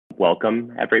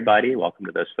welcome everybody. Welcome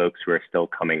to those folks who are still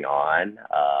coming on.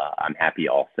 I'm happy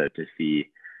also to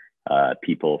see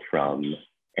people from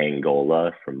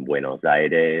Angola, from Buenos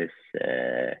Aires,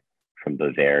 from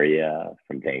Bavaria,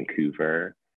 from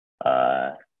Vancouver,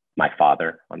 my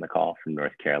father on the call from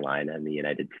North Carolina in the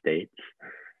United States.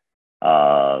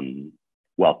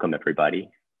 Welcome everybody.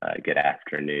 Good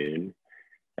afternoon,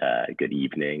 good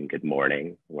evening, good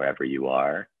morning, wherever you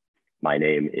are. My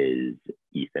name is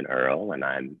Earle, and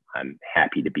I'm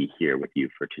happy to be here with you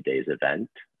for today's event,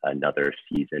 Another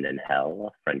Season in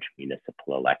Hell, French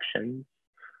Municipal Elections.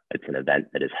 It's an event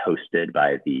that is hosted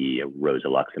by the Rosa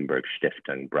Luxemburg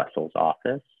Stiftung Brussels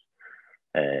office.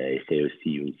 C'est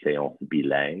aussi une séance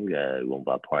bilingue où on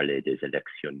va parler des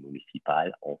élections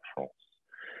municipales en France.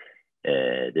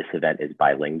 This event is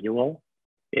bilingual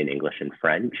in English and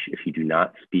French. If you do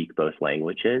not speak both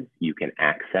languages, you can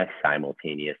access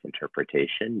simultaneous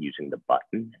interpretation using the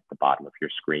button at the bottom of your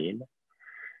screen.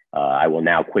 I will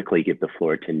now quickly give the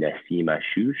floor to Nassima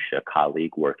Chouch, a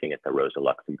colleague working at the Rosa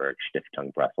Luxemburg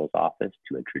Stiftung Brussels office,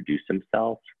 to introduce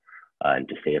himself and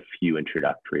to say a few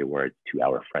introductory words to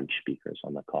our French speakers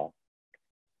on the call.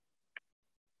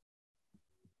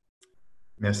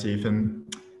 Merci, Ethan.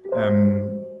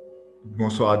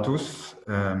 Bonsoir à tous.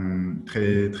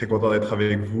 Très content d'être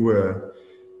avec vous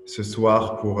ce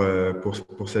soir pour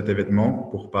cet événement,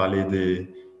 pour parler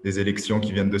des élections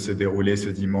qui viennent de se dérouler ce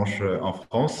dimanche en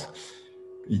France.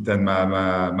 Ethan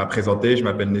m'a présenté, je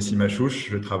m'appelle Nassima Chouch,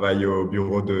 je travaille au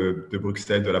bureau de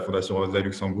Bruxelles de la Fondation Rosa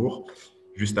Luxembourg.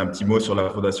 Juste un petit mot sur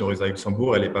la Fondation Rosa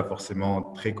Luxembourg, elle n'est pas forcément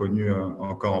très connue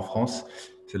encore en France.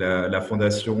 C'est la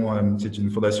fondation, c'est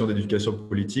une fondation d'éducation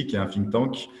politique et un think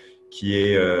tank qui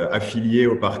est affilié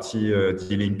au parti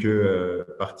Die Linke,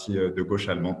 parti de gauche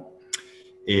allemand.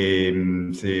 Et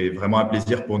c'est vraiment un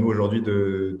plaisir pour nous aujourd'hui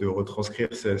de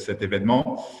retranscrire cet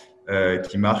événement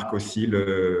qui marque aussi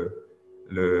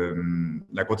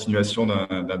la continuation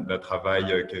d'un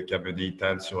travail qu'a mené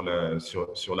Ethan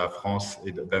sur la France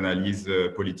et d'analyse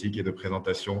politique et de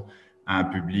présentation à un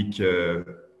public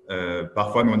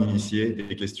parfois non initié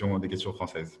des questions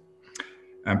françaises.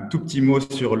 Un tout petit mot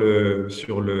sur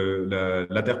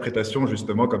l'interprétation,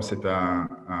 justement, comme c'est un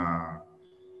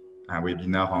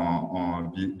webinaire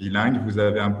en bilingue. Vous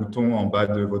avez un bouton en bas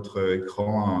de votre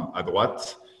écran à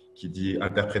droite qui dit «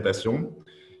 Interprétation ».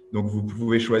 Donc, vous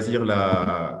pouvez choisir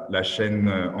la chaîne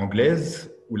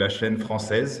anglaise ou la chaîne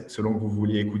française, selon que vous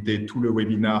vouliez écouter tout le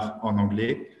webinaire en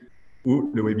anglais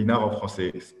ou le webinaire en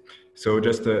français. So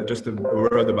just a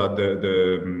word about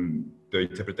the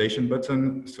interpretation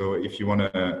button. So if you want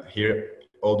to hear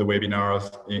all the webinars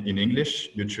in English,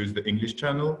 you choose the English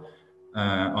channel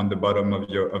on the bottom of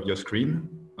your screen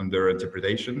under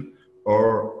interpretation,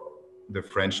 or the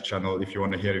French channel if you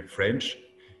want to hear it French.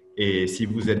 Et si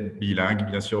vous êtes bilingue,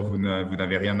 bien sûr, vous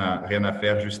n'avez rien à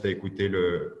faire, juste à écouter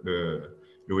le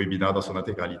webinaire dans son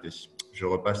intégralité. Je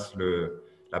repasse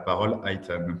la parole à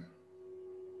Ethan.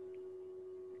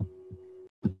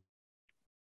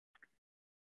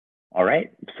 All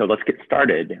right, so let's get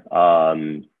started.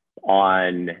 On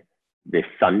this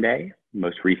Sunday,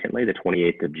 most recently, the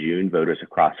 28th of June, voters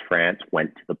across France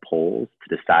went to the polls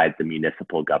to decide the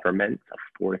municipal governments of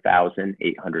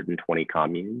 4,820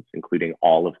 communes, including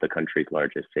all of the country's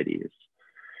largest cities.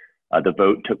 The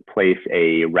vote took place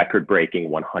a record-breaking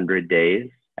 100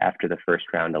 days after the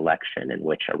first round election, in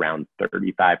which around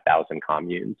 35,000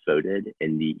 communes voted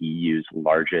in the EU's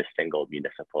largest single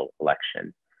municipal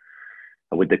election.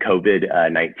 With the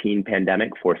COVID-19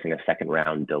 pandemic forcing a second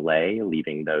round delay,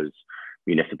 leaving those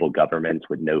municipal governments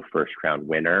with no first round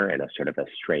winner in a sort of a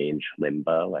strange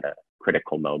limbo at a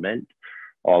critical moment,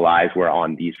 all eyes were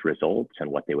on these results and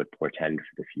what they would portend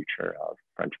for the future of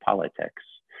French politics.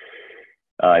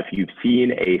 If you've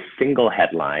seen a single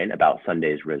headline about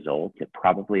Sunday's results, it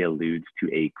probably alludes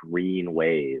to a green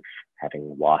wave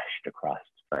having washed across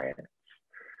France.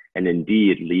 And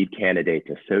indeed, lead candidates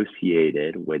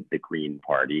associated with the Green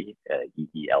Party,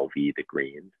 EELV, the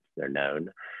Greens, they're known,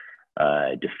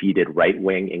 defeated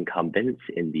right-wing incumbents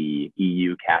in the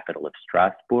EU capital of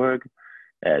Strasbourg,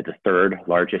 the third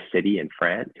largest city in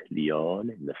France, Lyon,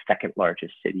 and the second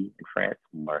largest city in France,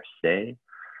 Marseille,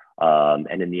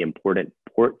 and in the important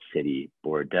port city,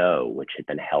 Bordeaux, which had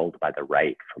been held by the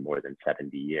right for more than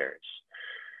 70 years.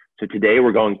 So today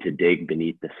we're going to dig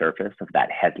beneath the surface of that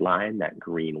headline, that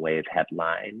green wave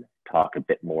headline, talk a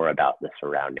bit more about the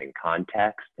surrounding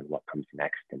context and what comes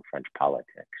next in French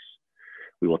politics.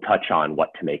 We will touch on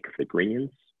what to make of the Greens,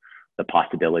 the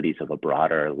possibilities of a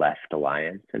broader left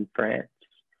alliance in France,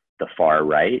 the far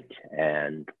right,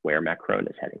 and where Macron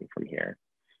is heading from here.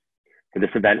 For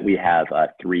this event, we have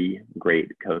three great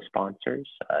co-sponsors.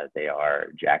 They are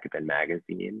Jacobin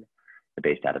Magazine,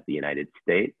 based out of the United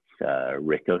States,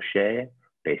 Ricochet,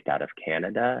 based out of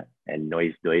Canada, and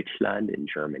Neues Deutschland in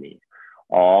Germany.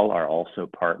 All are also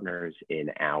partners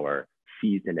in our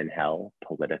Season in Hell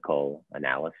political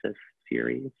analysis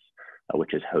series,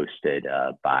 which is hosted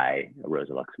by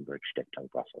Rosa Luxemburg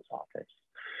Stiftung Brussels office.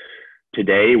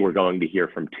 Today, we're going to hear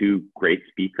from two great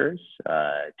speakers,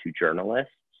 two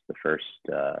journalists. The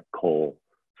first, Cole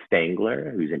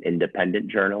Stangler, who's an independent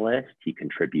journalist. He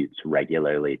contributes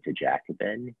regularly to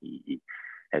Jacobin. He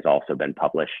has also been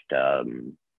published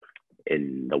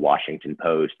in the Washington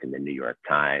Post, in the New York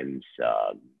Times,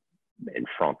 in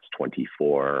France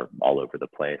 24, all over the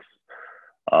place.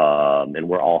 And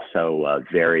we're also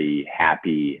very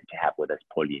happy to have with us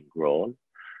Pauline Graulle,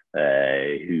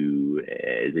 who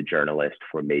is a journalist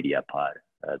for Mediapart,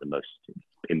 the most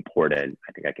important,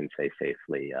 I think I can say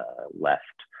safely, left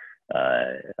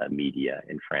media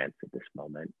in France at this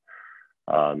moment.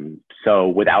 So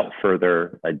without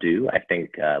further ado, I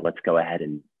think let's go ahead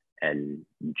and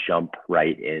jump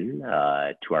right in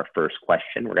to our first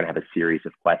question. We're going to have a series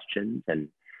of questions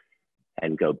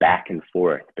and go back and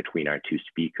forth between our two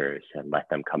speakers and let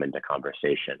them come into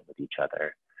conversation with each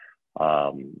other.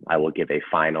 I will give a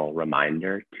final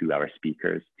reminder to our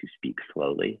speakers to speak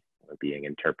slowly or being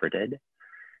interpreted.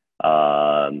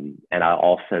 And I'll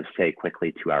also say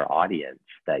quickly to our audience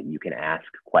that you can ask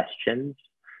questions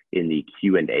in the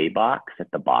Q&A box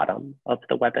at the bottom of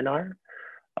the webinar.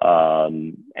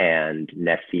 And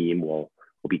Nassim will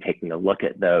be taking a look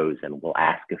at those, and we'll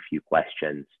ask a few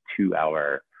questions to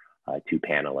our two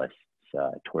panelists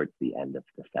towards the end of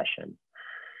the session.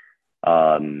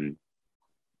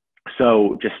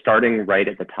 So just starting right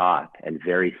at the top and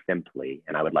very simply,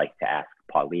 and I would like to ask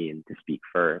Pauline to speak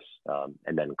first,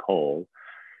 and then Cole,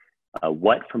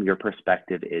 what from your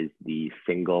perspective is the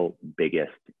single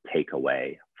biggest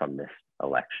takeaway from this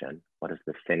election? What is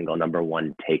the single number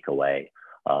one takeaway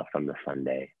from the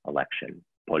Sunday election?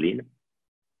 Pauline?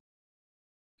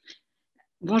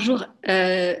 Bonjour.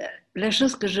 La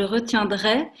chose que je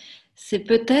retiendrai, c'est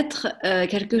peut-être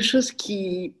quelque chose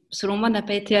qui, selon moi, n'a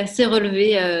pas été assez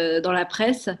relevé dans la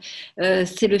presse.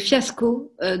 C'est le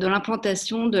fiasco de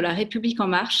l'implantation de la République en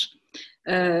marche,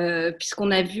 puisqu'on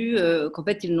a vu qu'en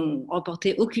fait, ils n'ont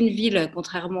remporté aucune ville,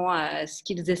 contrairement à ce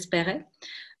qu'ils espéraient.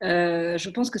 Je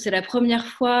pense que c'est la première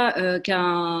fois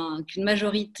qu'une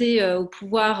majorité au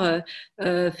pouvoir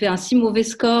fait un si mauvais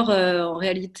score en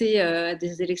réalité à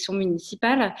des élections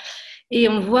municipales. Et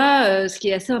on voit ce qui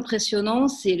est assez impressionnant,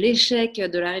 c'est l'échec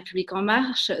de la République en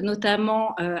marche,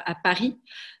 notamment à Paris,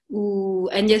 où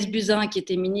Agnès Buzyn, qui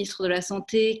était ministre de la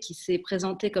Santé, qui s'est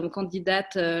présentée comme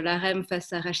candidate LaREM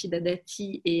face à Rachida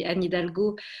Dati et Anne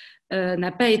Hidalgo,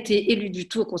 n'a pas été élue du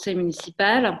tout au conseil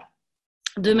municipal.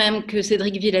 De même que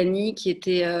Cédric Villani, qui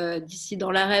était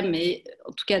dissident LaREM, mais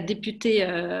en tout cas député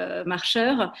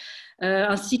marcheur,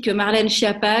 ainsi que Marlène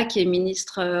Schiappa, qui est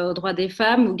ministre aux droits des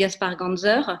femmes, ou Gaspard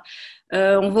Ganzer.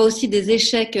 On voit aussi des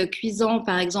échecs cuisants,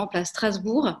 par exemple à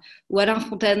Strasbourg, où Alain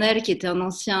Fontanel, qui était un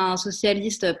ancien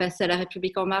socialiste passé à la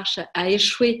République en marche, a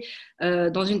échoué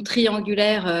dans une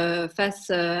triangulaire face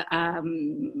à...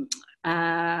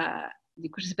 Du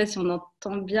coup, je ne sais pas si on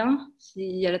entend bien,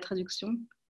 s'il y a la traduction.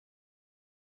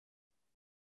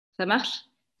 Ça marche ?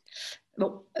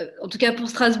 Bon, en tout cas pour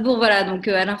Strasbourg, voilà, donc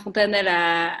Alain Fontanel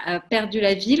a perdu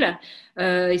la ville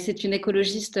et c'est une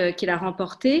écologiste qui l'a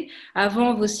remportée.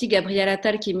 Avant aussi, Gabriel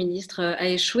Attal, qui est ministre, a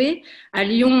échoué. À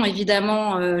Lyon,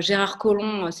 évidemment, Gérard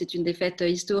Collomb, c'est une défaite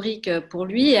historique pour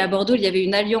lui. Et à Bordeaux, il y avait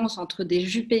une alliance entre des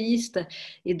jupéistes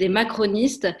et des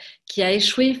macronistes qui a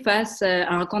échoué face à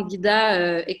un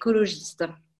candidat écologiste.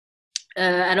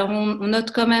 Alors, on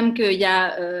note quand même qu'il y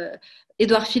a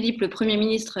Édouard Philippe, le Premier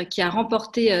ministre, qui a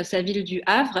remporté sa ville du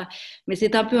Havre, mais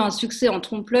c'est un peu un succès en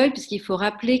trompe-l'œil, puisqu'il faut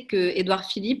rappeler que Édouard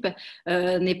Philippe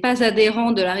n'est pas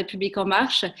adhérent de la République en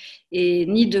marche, et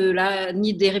ni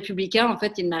des Républicains. En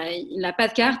fait, il n'a pas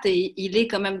de carte, et il est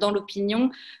quand même dans l'opinion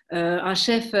un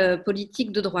chef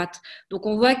politique de droite. Donc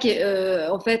on voit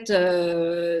qu'en fait,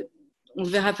 on le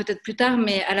verra peut-être plus tard,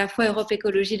 mais à la fois Europe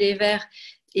Écologie Les Verts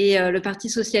et le Parti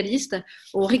socialiste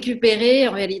ont récupéré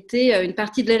en réalité une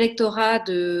partie de l'électorat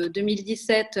de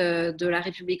 2017 de la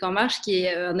République en marche, qui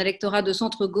est un électorat de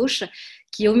centre-gauche,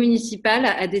 qui au municipal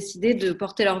a décidé de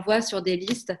porter leur voix sur des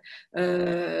listes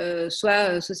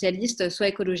soit socialistes, soit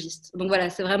écologistes. Donc voilà,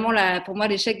 c'est vraiment pour moi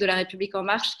l'échec de la République en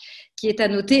marche qui est à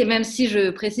noter, même si je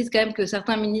précise quand même que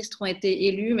certains ministres ont été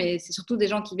élus, mais c'est surtout des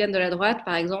gens qui viennent de la droite.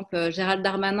 Par exemple, Gérald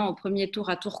Darmanin au premier tour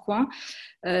à Tourcoing.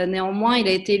 Néanmoins, il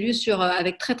a été élu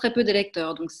avec très très peu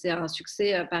d'électeurs, donc c'est un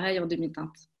succès pareil en demi-teinte.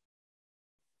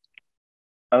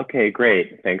 Okay,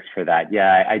 great. Thanks for that.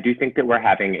 Yeah, I do think that we're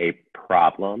having a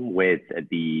problem with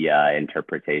the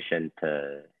interpretation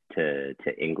to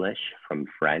English from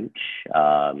French.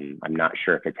 I'm not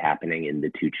sure if it's happening in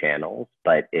the two channels,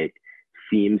 but it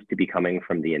seems to be coming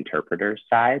from the interpreter's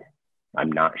side.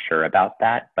 I'm not sure about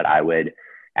that, but I would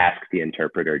ask the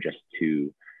interpreter just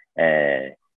to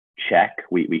check.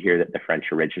 We hear that the French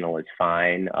original is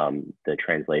fine. The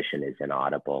translation is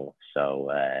inaudible,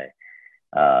 so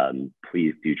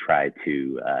please do try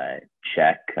to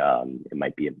check. It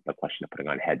might be a question of putting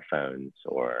on headphones,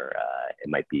 or it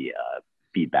might be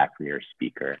feedback from your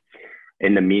speaker.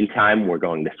 In the meantime, we're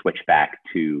going to switch back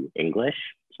to English,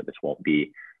 so this won't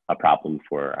be a problem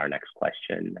for our next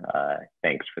question.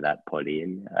 Thanks for that,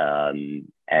 Pauline.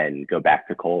 And go back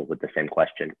to Cole with the same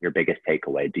question. Your biggest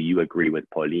takeaway, do you agree with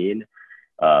Pauline?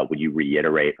 Would you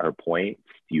reiterate her points?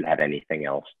 Do you have anything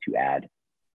else to add?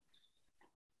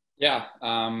 Yeah,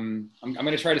 I'm going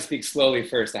to try to speak slowly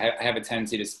first. I have a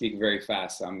tendency to speak very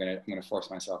fast, so I'm going to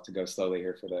force myself to go slowly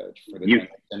here for the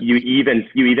you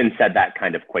even said that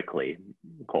kind of quickly,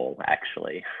 Cole,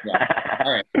 actually. Yeah.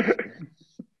 All right.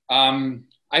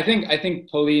 I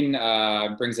think Pauline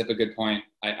brings up a good point.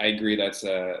 I agree that's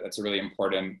a really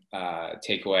important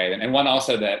takeaway, and one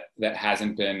also that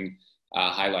hasn't been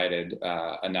highlighted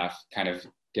enough, kind of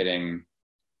getting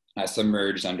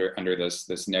submerged under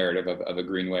this narrative of a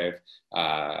green wave,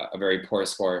 a very poor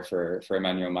score for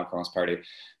Emmanuel Macron's party.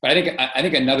 But I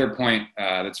think another point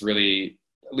that's really,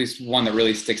 at least one that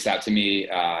really sticks out to me,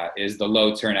 is the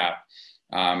low turnout.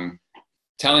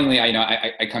 Tellingly,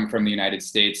 I come from the United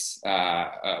States.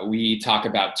 We talk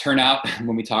about turnout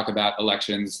when we talk about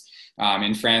elections.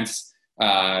 In France,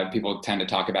 people tend to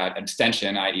talk about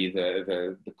abstention, i.e.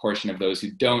 the portion of those who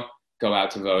don't go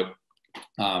out to vote.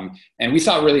 And we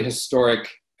saw a really historic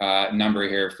number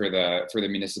here for the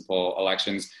municipal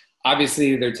elections.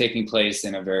 Obviously, they're taking place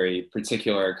in a very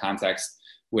particular context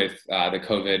with the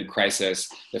COVID crisis,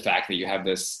 the fact that you have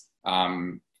this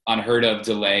unheard of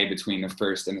delay between the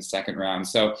first and the second round.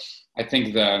 So I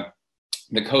think the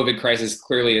COVID crisis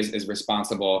clearly is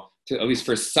responsible, to at least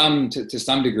for to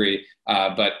some degree,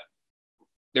 but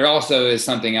there also is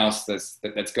something else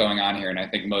that's going on here. And I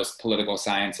think most political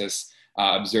scientists,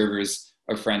 observers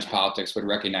of French politics would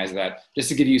recognize that. Just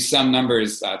to give you some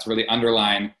numbers to really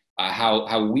underline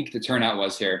how weak the turnout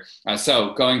was here.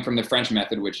 So going from the French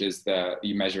method, which is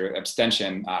you measure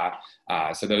abstention,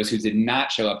 so those who did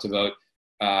not show up to vote,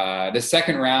 the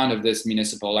second round of this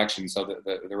municipal election, so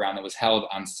the round that was held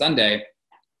on Sunday,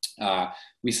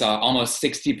 we saw almost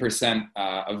 60%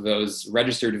 of those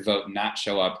registered to vote not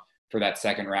show up for that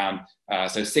second round.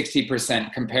 So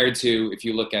 60% compared to, if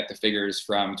you look at the figures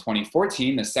from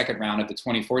 2014, the second round of the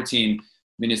 2014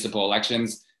 municipal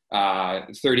elections,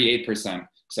 38%.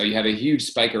 So you have a huge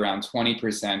spike, around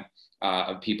 20%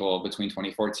 of people between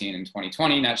 2014 and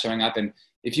 2020 not showing up. And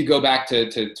if you go back to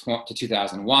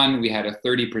 2001, we had a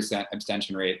 30%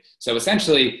 abstention rate. So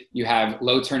essentially, you have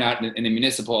low turnout in the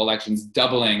municipal elections,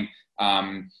 doubling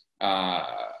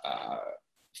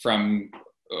from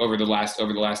over the last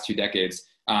 2 decades.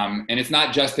 And it's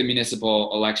not just the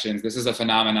municipal elections. This is a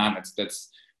phenomenon that's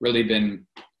really been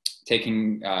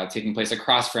taking place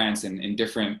across France in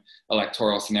different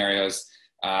electoral scenarios.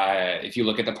 If you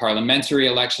look at the parliamentary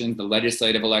elections, the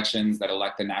legislative elections that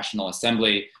elect the National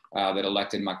Assembly, that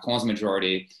elected Macron's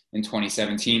majority in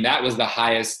 2017, that was the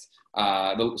highest,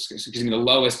 the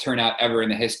lowest turnout ever in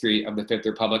the history of the Fifth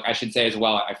Republic. I should say as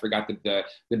well, I forgot the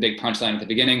big punchline at the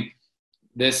beginning.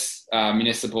 This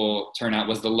municipal turnout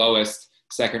was the lowest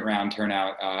second round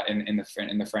turnout in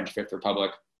the French Fifth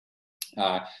Republic.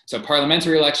 So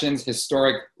parliamentary elections,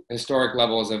 historic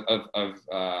levels of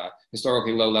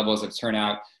historically low levels of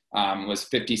turnout, was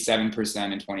 57% in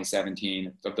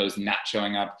 2017 of those not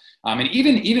showing up. And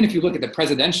even if you look at the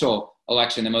presidential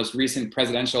election, the most recent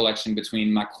presidential election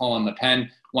between Macron and Le Pen,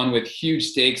 one with huge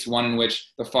stakes, one in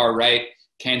which the far right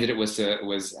candidate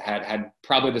had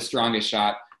probably the strongest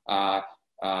shot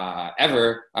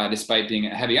ever, despite being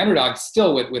a heavy underdog,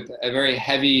 still with a very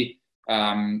heavy,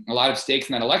 a lot of stakes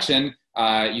in that election,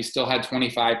 you still had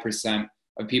 25%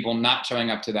 of people not showing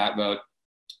up to that vote.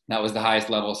 That was the highest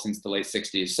level since the late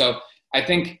 60s. So I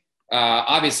think,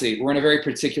 obviously, we're in a very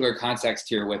particular context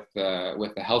here with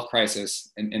the health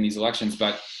crisis in these elections.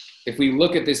 But if we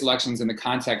look at these elections in the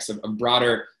context of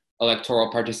broader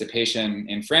electoral participation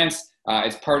in France,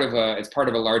 it's part of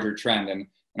a larger trend. And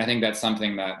I think that's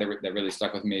something that really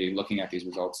stuck with me looking at these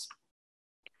results.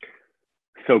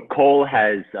 So Cole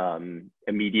has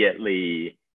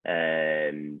immediately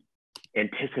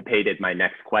anticipated my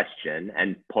next question,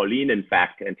 and Pauline, in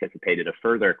fact, anticipated a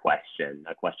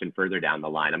question further down the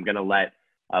line. I'm going to let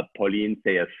Pauline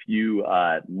say a few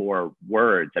more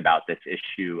words about this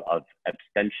issue of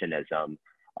abstentionism.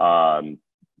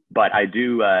 But I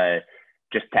do,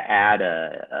 just to add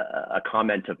a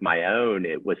comment of my own,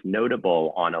 it was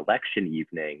notable on election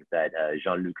evening that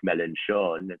Jean-Luc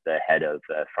Mélenchon, the head of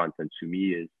France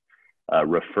Insoumise,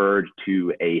 referred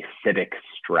to a civic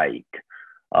strike.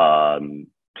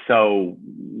 So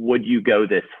would you go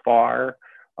this far?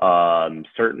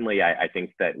 Certainly, I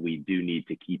think that we do need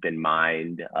to keep in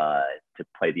mind, to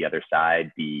play the other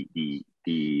side, the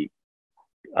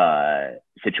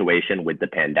situation with the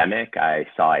pandemic. I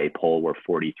saw a poll where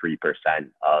 43%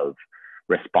 of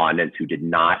respondents who did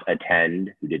not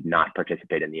attend, who did not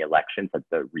participate in the elections, that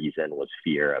the reason was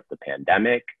fear of the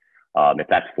pandemic. If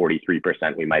that's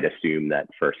 43%, we might assume that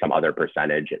for some other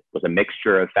percentage, it was a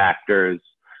mixture of factors.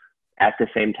 At the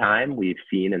same time, we've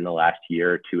seen in the last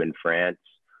year or two in France,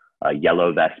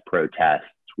 yellow vest protests.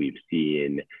 We've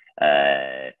seen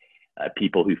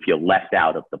people who feel left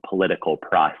out of the political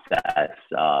process,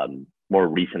 more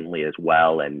recently as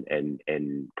well,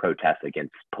 and protests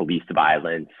against police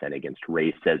violence and against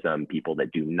racism, people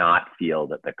that do not feel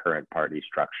that the current party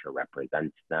structure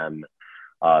represents them.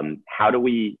 How do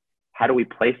we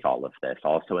place all of this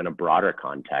also in a broader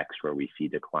context where we see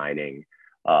declining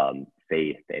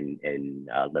faith in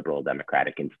liberal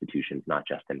democratic institutions, not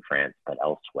just in France, but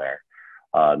elsewhere?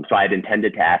 So I had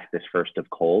intended to ask this first of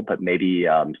Cole, but maybe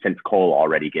since Cole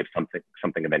already gave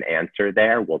something of an answer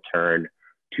there, we'll turn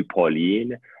to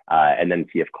Pauline and then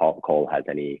see if Cole has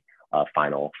any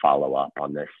final follow-up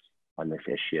on this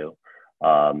issue.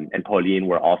 And Pauline,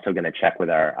 we're also going to check with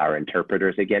our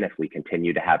interpreters again. If we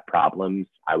continue to have problems,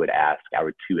 I would ask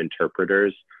our two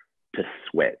interpreters to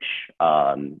switch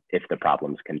if the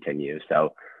problems continue.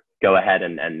 So go ahead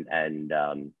and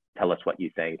tell us what you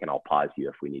think, and I'll pause you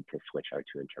if we need to switch our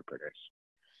two interpreters.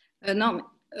 Non,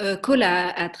 Cole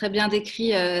a très bien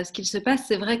décrit ce qu'il se passe.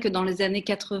 C'est vrai que dans les années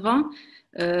 80,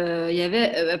 il y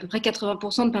avait à peu près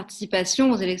 80% de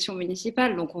participation aux élections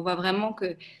municipales. Donc, on voit vraiment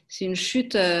que c'est une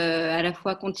chute à la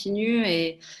fois continue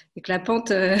et que la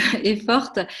pente est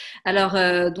forte. Alors,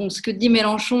 donc, ce que dit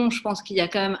Mélenchon, je pense qu'il y a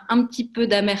quand même un petit peu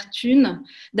d'amertume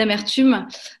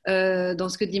dans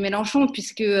ce que dit Mélenchon,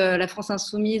 puisque la France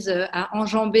Insoumise a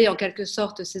enjambé en quelque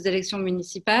sorte ces élections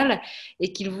municipales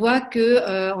et qu'il voit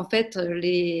que, en fait,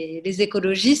 les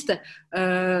écologistes ont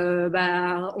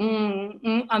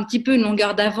un petit peu une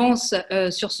longueur d'avance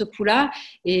sur ce coup-là,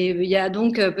 et il y a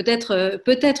donc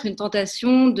peut-être une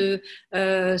tentation de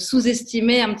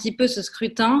sous-estimer un petit peu ce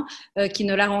scrutin qui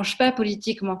ne l'arrange pas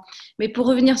politiquement. Mais pour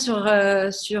revenir sur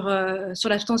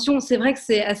l'abstention, c'est vrai que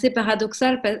c'est assez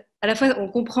paradoxal. À la fois, on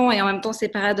comprend et en même temps, c'est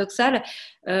paradoxal.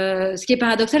 Ce qui est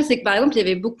paradoxal, c'est que par exemple, il y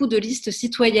avait beaucoup de listes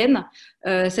citoyennes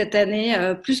cette année,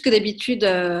 plus que d'habitude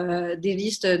des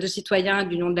listes de citoyens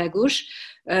du nom de la gauche.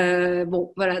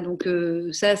 Bon, voilà, donc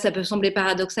ça peut sembler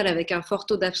paradoxal avec un fort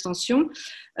taux d'abstention.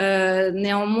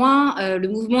 Néanmoins, le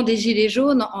mouvement des Gilets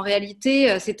jaunes, en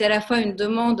réalité, c'était à la fois une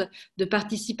demande de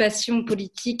participation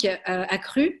politique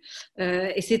accrue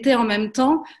et c'était en même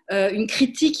temps une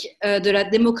critique de la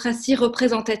démocratie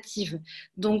représentative.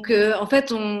 Donc, en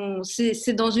fait,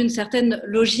 c'est dans une certaine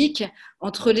logique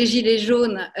entre les Gilets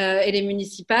jaunes et les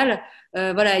municipales.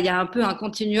 Voilà, il y a un peu un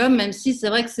continuum, même si c'est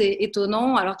vrai que c'est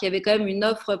étonnant, alors qu'il y avait quand même une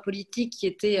offre politique qui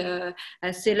était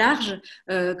assez large,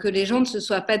 que les gens ne se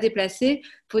soient pas déplacés.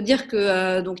 Il faut dire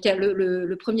que donc il y a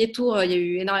le premier tour, il y a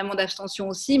eu énormément d'abstention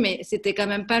aussi, mais c'était quand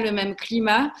même pas le même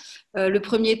climat. Le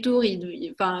premier tour,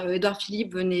 Édouard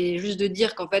Philippe venait juste de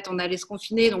dire qu'en fait on allait se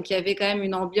confiner, donc il y avait quand même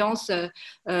une ambiance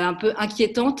un peu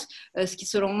inquiétante, ce qui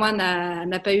selon moi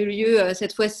n'a pas eu lieu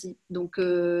cette fois-ci. Donc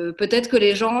peut-être que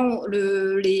les gens,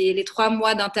 les 3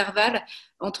 mois d'intervalle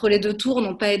entre les 2 tours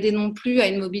n'ont pas aidé non plus à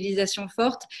une mobilisation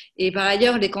forte. Et par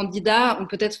ailleurs, les candidats ont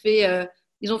peut-être fait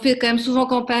ils ont fait quand même souvent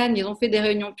campagne, ils ont fait des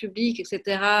réunions publiques,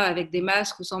 etc., avec des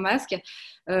masques ou sans masque,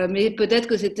 mais peut-être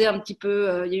que c'était un petit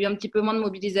peu, il y a eu un petit peu moins de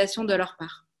mobilisation de leur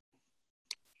part.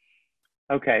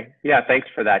 Okay, yeah, thanks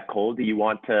for that, Cole. Do you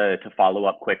want to follow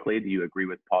up quickly? Do you agree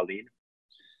with Pauline?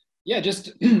 Yeah,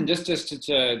 just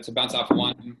to bounce off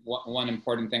one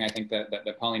important thing I think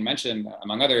that Pauline mentioned,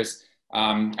 among others.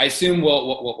 I assume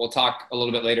we'll talk a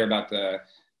little bit later about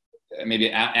maybe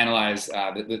analyze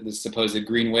the supposed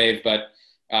green wave, but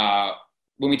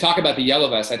when we talk about the yellow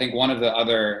vest, I think one of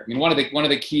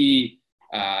the key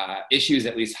issues,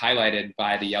 at least highlighted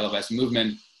by the yellow vest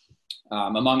movement,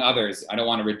 among others, I don't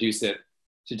want to reduce it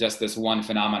to just this one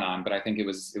phenomenon, but I think it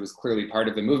was clearly part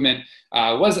of the movement,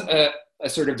 was a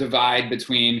sort of divide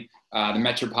between the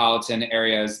metropolitan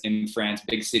areas in France,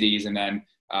 big cities, and then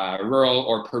rural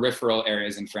or peripheral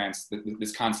areas in France.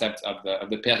 This concept of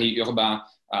the périurbain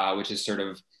which is sort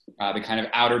of the kind of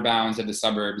outer bounds of the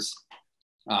suburbs,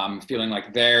 feeling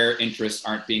like their interests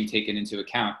aren't being taken into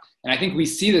account. And I think we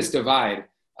see this divide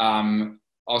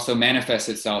also manifests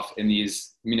itself in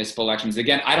these municipal elections.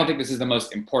 Again, I don't think this is the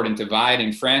most important divide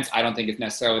in France. I don't think it's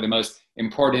necessarily the most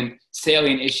important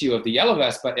salient issue of the Yellow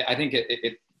Vest, but I think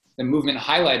the movement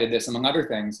highlighted this among other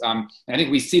things. And I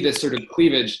think we see this sort of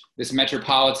cleavage, this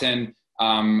metropolitan,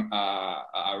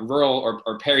 rural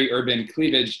or peri-urban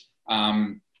cleavage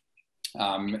in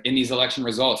these election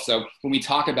results. So when we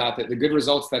talk about the good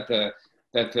results that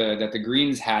the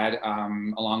Greens had,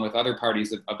 along with other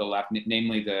parties of the left,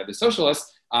 namely the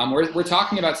socialists, we're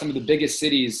talking about some of the biggest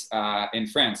cities in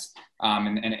France,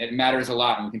 and it matters a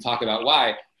lot, and we can talk about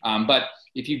why. But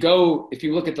if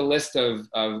you look at the list of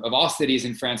all cities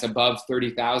in France above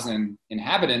 30,000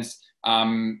 inhabitants,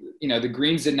 the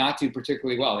Greens did not do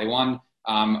particularly well. They won,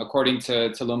 according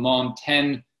to Le Monde,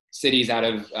 10 cities out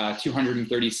of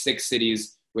 236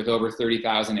 cities with over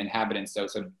 30,000 inhabitants. So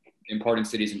important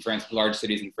cities in France, large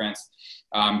cities in France.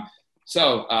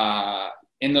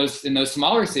 In those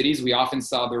smaller cities, we often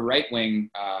saw the right wing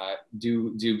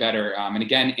do better, and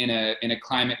again in a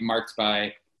climate marked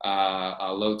by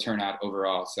a low turnout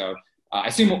overall. So I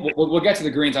assume we'll get to the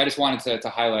Greens. I just wanted to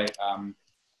highlight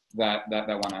that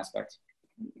one aspect.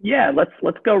 Yeah,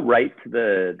 let's go right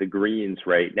to the Greens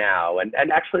right now, and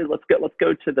actually let's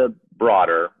go to the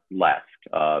broader left,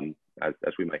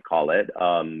 as we might call it.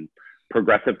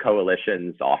 Progressive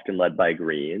coalitions, often led by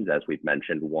Greens, as we've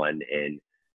mentioned, one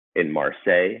in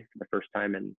Marseille for the first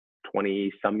time in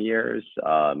 20-some years,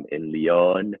 in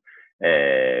Lyon.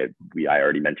 I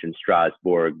already mentioned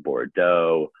Strasbourg,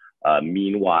 Bordeaux.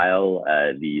 Meanwhile,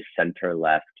 the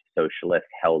center-left socialists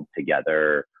held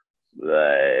together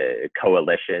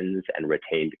coalitions and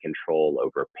retained control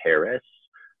over Paris,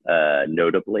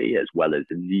 notably, as well as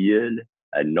Lille,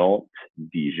 Nantes,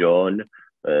 Dijon.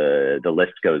 The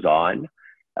list goes on.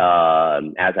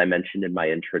 As I mentioned in my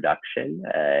introduction,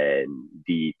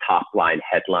 the top line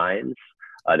headlines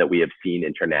that we have seen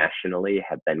internationally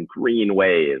have been green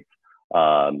wave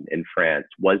in France.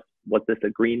 Was this a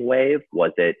green wave?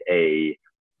 Was it a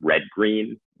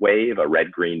red-green wave, a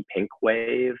red-green-pink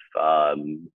wave?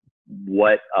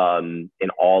 What in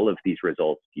all of these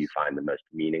results do you find the most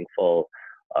meaningful,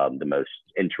 the most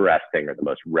interesting, or the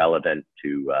most relevant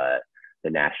to the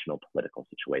national political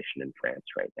situation in France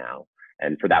right now?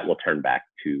 And for that, we'll turn back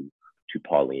to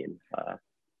Pauline.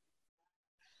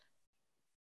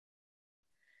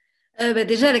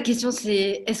 Déjà, la question,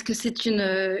 c'est est-ce que c'est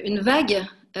une vague,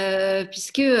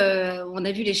 puisque on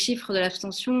a vu les chiffres de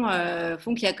l'abstention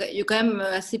font qu'il y a quand même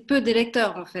assez peu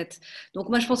d'électeurs, en fait. Donc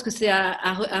moi, je pense que c'est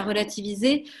à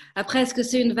relativiser. Après, est-ce que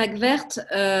c'est une vague verte?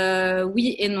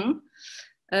 Oui et non.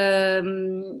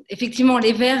 Effectivement,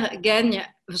 les Verts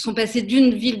sont passés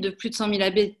d'une ville de plus de 100 000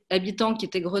 habitants, qui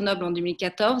était Grenoble en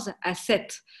 2014, à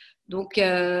 7. Donc, il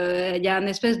y a une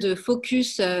espèce de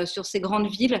focus sur ces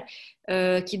grandes villes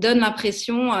qui donne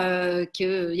l'impression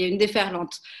qu'il y a une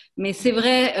déferlante. Mais c'est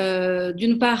vrai,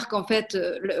 d'une part, qu'en fait,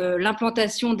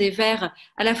 l'implantation des Verts,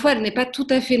 à la fois, elle n'est pas tout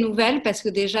à fait nouvelle, parce que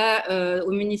déjà,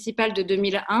 au municipal de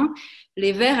 2001,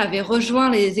 les Verts avaient rejoint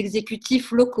les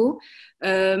exécutifs locaux,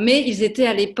 mais ils étaient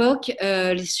à l'époque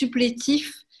les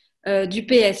supplétifs du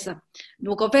PS.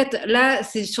 Donc en fait, là,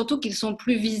 c'est surtout qu'ils sont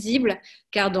plus visibles,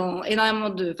 car dans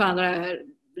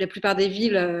la plupart des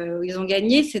villes où ils ont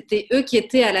gagné, c'était eux qui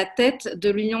étaient à la tête de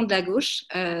l'Union de la gauche.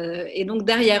 Et donc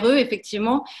derrière eux,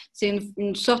 effectivement, c'est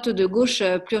une sorte de gauche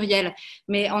plurielle.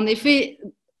 Mais en effet,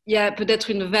 il y a peut-être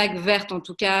une vague verte, en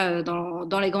tout cas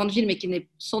dans les grandes villes, mais qui n'est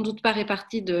sans doute pas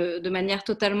répartie de manière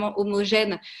totalement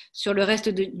homogène sur le reste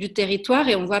du territoire.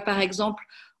 Et on voit par exemple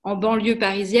en banlieue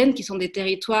parisienne, qui sont des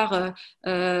territoires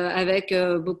avec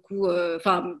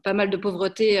pas mal de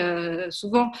pauvreté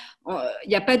souvent. Il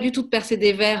n'y a pas du tout de percée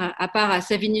des Verts, à part à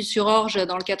Savigny-sur-Orge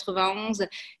dans le 91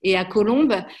 et à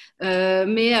Colombes.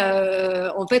 Mais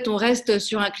en fait, on reste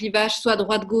sur un clivage soit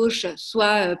droite-gauche,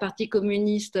 soit Parti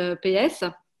communiste PS.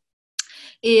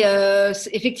 Et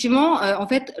effectivement, en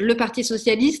fait, le Parti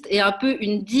socialiste est un peu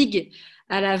une digue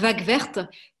à la vague verte,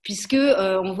 puisque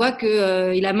on voit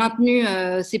qu'il a maintenu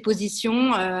ses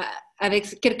positions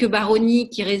avec quelques baronnies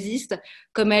qui résistent,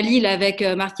 comme à Lille avec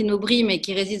Martine Aubry, mais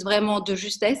qui résistent vraiment de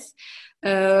justesse,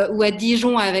 ou à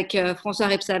Dijon avec François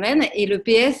Rebsamen. Et le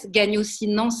PS gagne aussi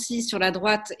Nancy sur la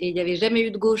droite, et il n'y avait jamais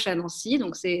eu de gauche à Nancy,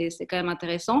 donc c'est quand même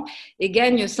intéressant, et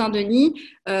gagne Saint-Denis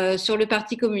sur le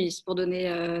Parti communiste, pour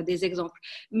donner des exemples.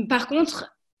 Par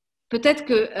contre, peut-être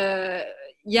que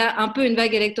il y a un peu une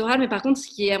vague électorale, mais par contre, ce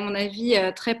qui est à mon avis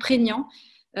très prégnant,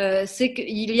 c'est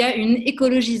qu'il y a une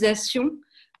écologisation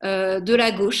de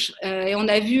la gauche. Et on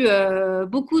a vu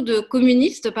beaucoup de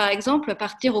communistes, par exemple,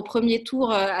 partir au premier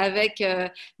tour avec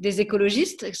des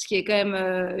écologistes, ce qui est quand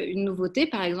même une nouveauté,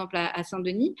 par exemple à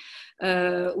Saint-Denis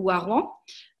ou à Rouen.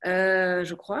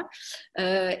 Je crois.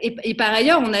 Et par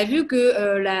ailleurs, on a vu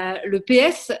que le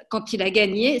PS, quand il a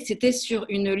gagné, c'était sur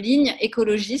une ligne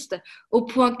écologiste, au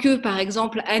point que, par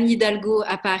exemple, Anne Hidalgo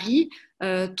à Paris,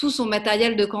 tout son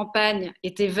matériel de campagne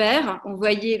était vert. On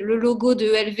voyait le logo de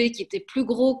ELV qui était plus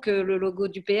gros que le logo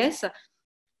du PS.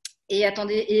 Et à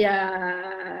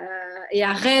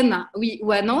Rennes, oui,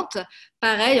 ou à Nantes,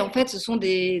 pareil, en fait, ce sont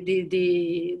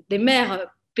des maires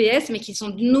PS, mais qui sont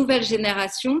d'une nouvelle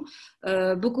génération,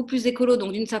 beaucoup plus écolo.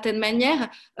 Donc, d'une certaine manière,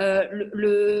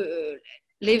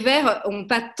 les Verts n'ont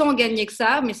pas tant gagné que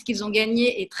ça, mais ce qu'ils ont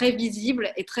gagné est très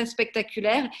visible et très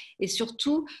spectaculaire. Et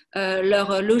surtout,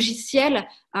 leur logiciel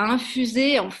a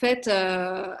infusé en fait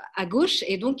à gauche.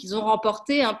 Et donc, ils ont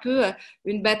remporté un peu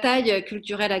une bataille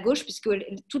culturelle à gauche, puisque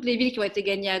toutes les villes qui ont été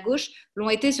gagnées à gauche l'ont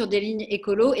été sur des lignes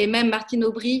écolo. Et même Martine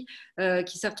Aubry,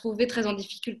 qui s'est retrouvée très en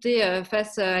difficulté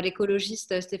face à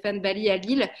l'écologiste Stéphane Bally à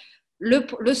Lille,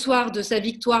 le soir de sa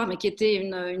victoire, mais qui était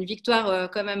une victoire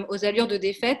quand même aux allures de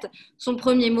défaite, son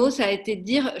premier mot, ça a été de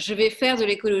dire « je vais faire de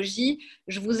l'écologie,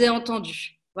 je vous ai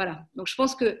entendu ». Voilà. Donc je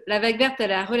pense que la vague verte,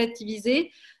 elle a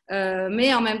relativisé,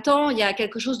 mais en même temps, il y a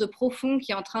quelque chose de profond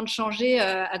qui est en train de changer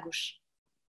à gauche.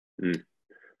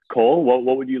 Cole,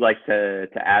 what would you like to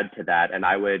add to that? And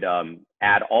I would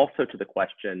add also to the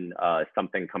question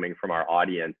something coming from our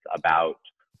audience about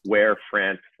where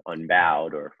France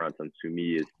Unbowed or France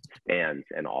Insoumise stands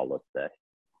in all of this.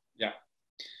 Yeah,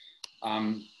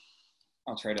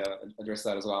 I'll try to address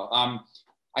that as well.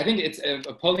 I think it's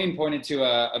Pauline pointed to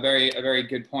a very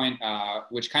good point,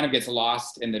 which kind of gets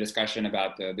lost in the discussion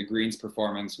about the Greens'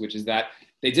 performance, which is that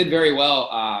they did very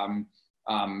well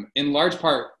in large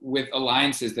part with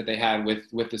alliances that they had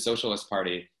with the Socialist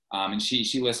Party, and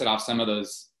she listed off some of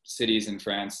those cities in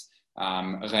France.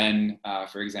 Rennes,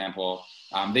 for example.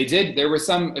 There were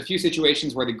a few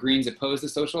situations where the Greens opposed the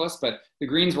Socialists, but the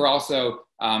Greens were also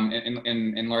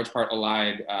in large part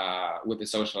allied with the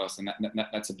Socialists, and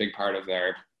that's a big part of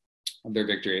their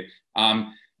victory.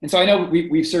 And so I know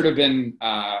we've sort of been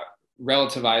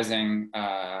relativizing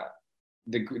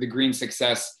the Green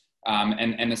success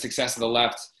and the success of the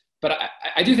left, but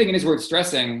I do think it is worth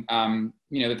stressing,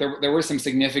 that there were some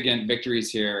significant victories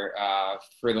here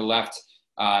for the left.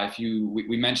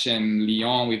 We mentioned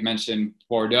Lyon, we've mentioned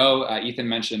Bordeaux. Ethan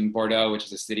mentioned Bordeaux, which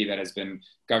is a city that has been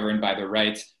governed by the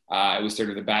right. It was sort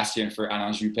of the bastion for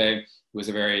Alain Juppé, who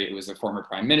was a former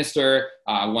prime minister,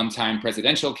 one-time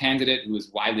presidential candidate who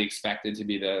was widely expected to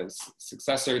be the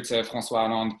successor to François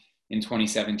Hollande in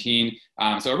 2017.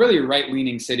 So a really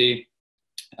right-leaning city.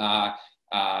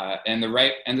 And the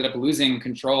right ended up losing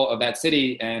control of that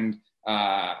city. And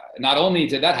not only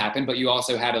did that happen, but you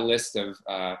also had a list of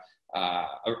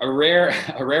a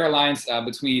rare alliance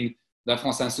between the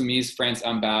France Insoumise, France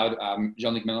Unbowed,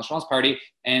 Jean-Luc Mélenchon's party,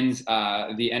 and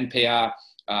the NPA,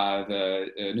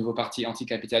 the Nouveau Parti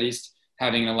Anticapitaliste,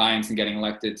 having an alliance and getting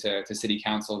elected to city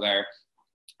council there.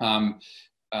 I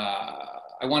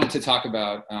wanted to talk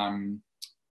about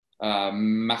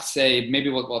Marseille. Maybe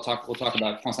we'll talk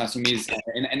about France Insoumise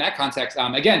in that context.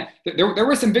 Again, there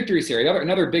were some victories here.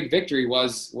 Another big victory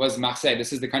was Marseille.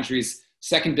 This is the country's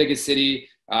second biggest city.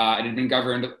 It had been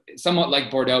governed somewhat like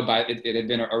Bordeaux, but it had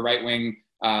been a right-wing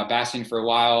bastion for a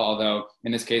while, although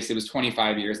in this case it was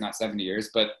 25 years, not 70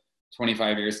 years, but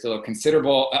 25 years, still a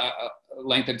considerable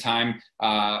length of time,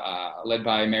 led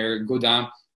by Mayor Gaudin,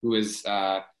 who is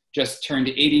just turned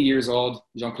 80 years old,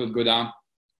 Jean-Claude Gaudin,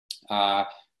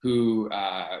 who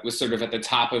was sort of at the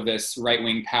top of this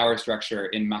right-wing power structure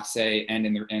in Marseille and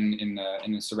in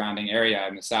the surrounding area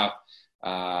in the south.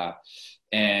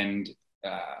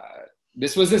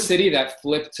 This was a city that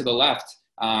flipped to the left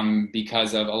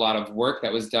because of a lot of work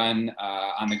that was done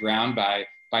on the ground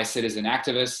by citizen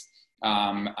activists,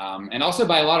 and also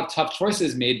by a lot of tough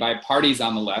choices made by parties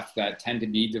on the left that tend to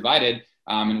be divided,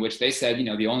 in which they said,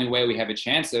 the only way we have a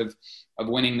chance of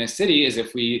winning this city is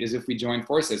if we join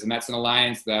forces. And that's an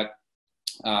alliance that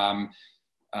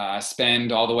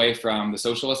spanned all the way from the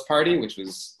Socialist Party, which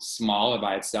was small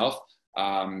by itself,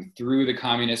 through the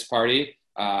Communist Party,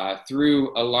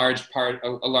 through a large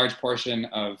portion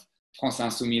of France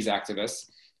Insoumise activists,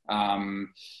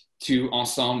 to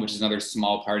Ensemble, which is another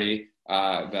small party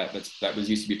that was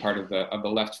used to be part of the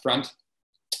left front,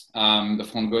 the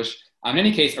Front Gauche. In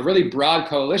any case, a really broad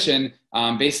coalition,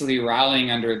 basically rallying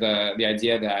under the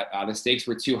idea that the stakes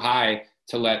were too high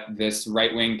to let this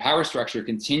right-wing power structure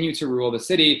continue to rule the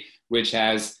city, which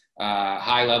has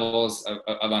high levels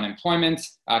of unemployment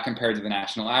compared to the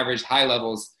national average, a high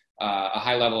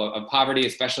level of poverty,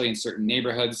 especially in certain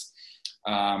neighborhoods,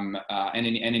 and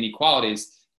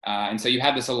inequalities. And so you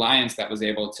had this alliance that was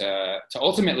able to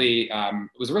ultimately,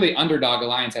 was a really underdog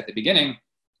alliance at the beginning,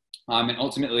 and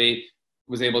ultimately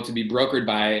was able to be brokered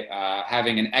by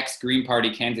having an ex-Green Party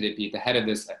candidate be at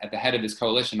the head of this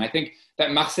coalition. I think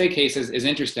that Marseille case is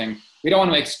interesting. We don't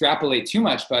want to extrapolate too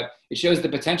much, but it shows the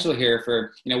potential here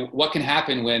for, what can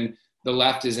happen when the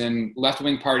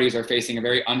left-wing parties are facing a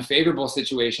very unfavorable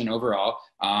situation overall,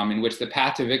 in which the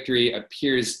path to victory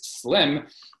appears slim.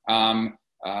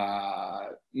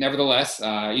 Nevertheless,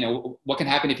 what can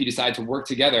happen if you decide to work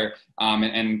together?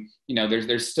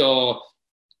 There's still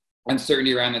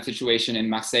uncertainty around that situation in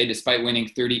Marseille, despite winning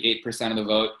 38% of the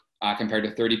vote compared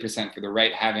to 30% for the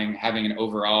right, having an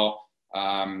overall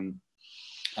the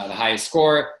highest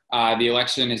score. The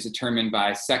election is determined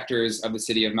by sectors of the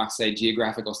city of Marseille,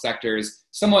 geographical sectors,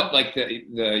 somewhat like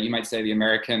the you might say the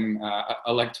American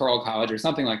electoral college or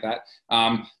something like that.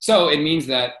 So it means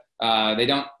that they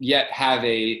don't yet have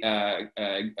a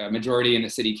majority in the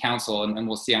city council, and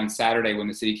we'll see on Saturday when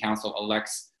the city council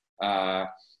elects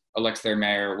their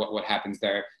mayor what happens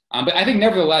there. But I think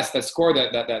nevertheless, the score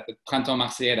that the Printemps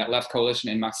Marseillais, that left coalition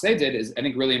in Marseille did, is I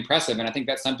think really impressive, and I think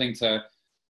that's something to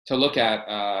look at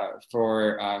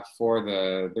for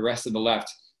the rest of the left.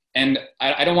 And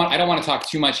I don't want to talk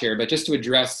too much here, but just to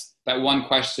address that one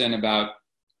question about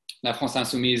La France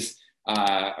Insoumise,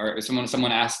 or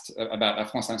someone asked about La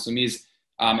France Insoumise,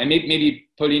 and maybe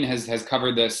Pauline has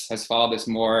covered this, has followed this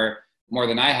more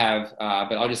than I have,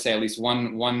 but I'll just say at least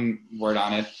one word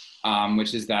on it,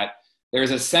 which is that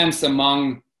there's a sense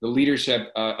among the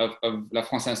leadership of La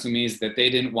France Insoumise that they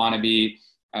didn't want to be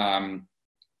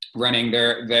running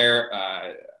their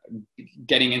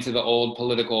getting into the old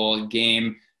political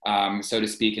game, so to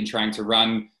speak, and trying to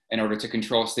run in order to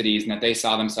control cities, and that they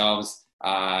saw themselves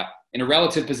in a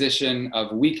relative position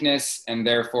of weakness, and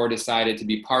therefore decided to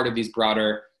be part of these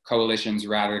broader coalitions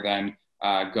rather than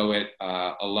go it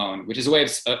alone, which is a way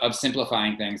of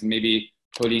simplifying things. And maybe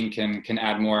Pauline can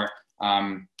add more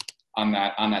on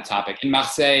that topic. In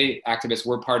Marseille, activists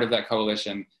were part of that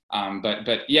coalition,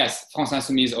 but yes, France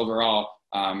Insoumise overall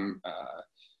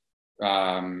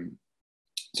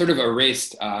sort of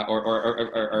erased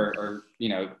or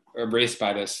erased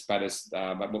by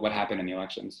what happened in the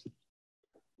elections.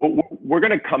 Well, we're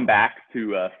going to come back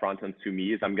to France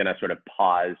Insoumise. I'm going to sort of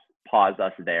pause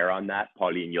us there on that.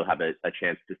 Pauline, you'll have a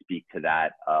chance to speak to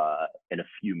that in a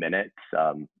few minutes.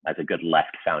 As a good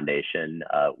left foundation,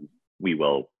 we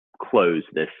will close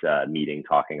this meeting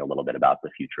talking a little bit about the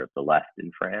future of the left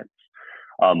in France.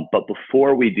 But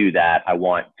before we do that, I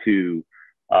want to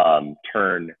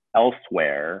turn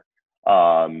elsewhere,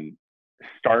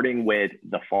 starting with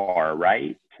the far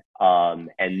right,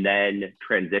 and then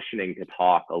transitioning to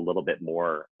talk a little bit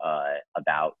more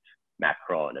about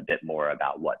Macron, a bit more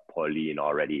about what Pauline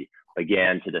already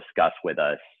began to discuss with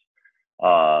us.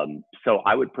 So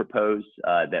I would propose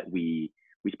that we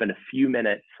spend a few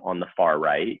minutes on the far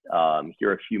right,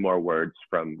 hear a few more words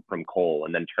from Cole,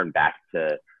 and then turn back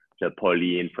to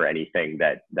Pauline for anything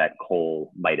that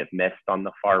Cole might have missed on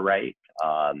the far right,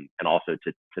 and also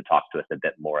to talk to us a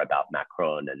bit more about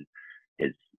Macron and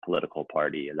his political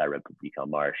party, La République En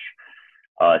Marche.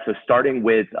 So starting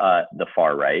with the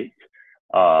far right,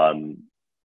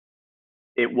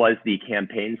 it was the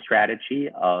campaign strategy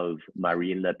of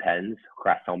Marine Le Pen's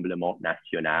Rassemblement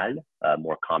National,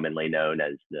 formerly known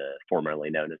as the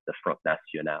Front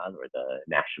National, or the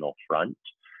National Front,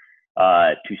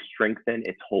 to strengthen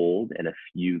its hold in a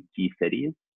few key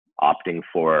cities, opting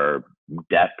for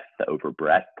depth over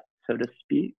breadth, so to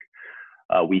speak.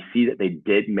 We see that they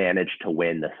did manage to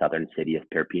win the southern city of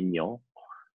Perpignan,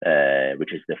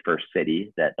 which is the first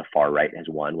city that the far right has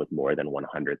won with more than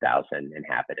 100,000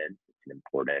 inhabitants. It's an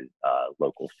important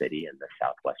local city in the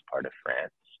southwest part of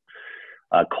France.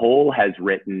 Cole has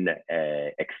written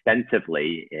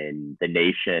extensively in The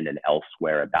Nation and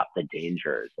elsewhere about the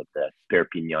dangers of the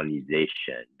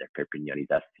Perpignanisation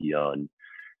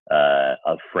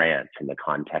of France in the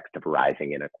context of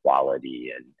rising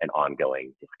inequality and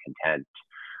ongoing discontent.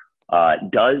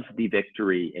 Does the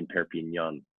victory in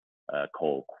Perpignan,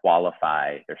 Cole,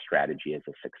 qualify their strategy as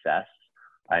a success?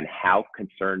 And how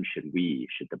concerned should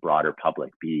the broader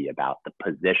public be about the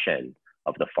position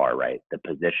of the far right, the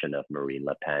position of Marine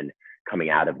Le Pen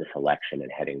coming out of this election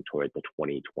and heading toward the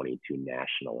 2022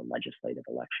 national and legislative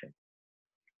election?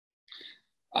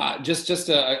 Just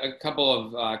a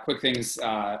couple of quick things.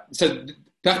 So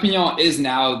Perpignan is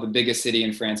now the biggest city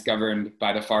in France governed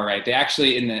by the far right. They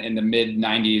actually, in the mid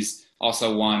 90s,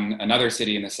 also won another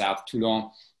city in the south,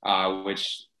 Toulon,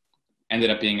 which ended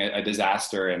up being a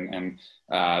disaster, and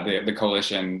the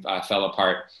coalition fell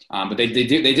apart. But they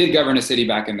did govern a city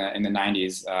back in the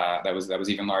 90s that was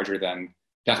even larger than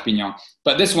Perpignan.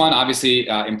 But this one, obviously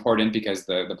important because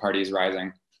the party is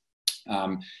rising.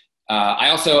 I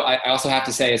also have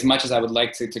to say, as much as I would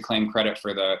like to claim credit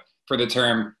for the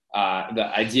term,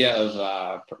 the idea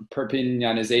of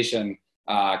Perpignanization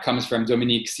comes from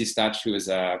Dominique Sistach, who is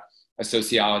a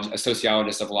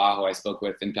sociologist of law who I spoke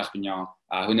with in Perpignan,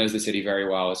 who knows the city very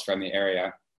well, is from the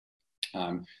area.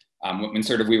 When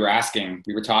sort of we were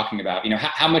talking about,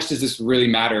 how much does this really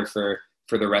matter for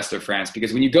the rest of France?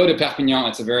 Because when you go to Perpignan,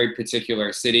 it's a very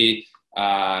particular city.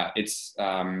 Well,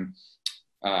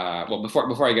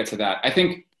 before I get to that, I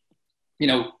think,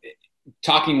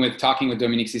 talking with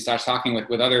Dominique Sistach, talking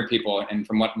with other people, and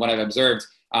from what I've observed,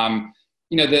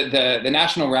 the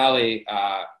National Rally,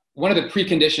 one of the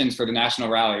preconditions for the National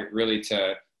Rally really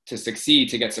to succeed,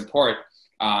 to get support,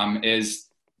 is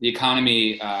the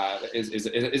economy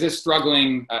is a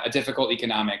struggling, a difficult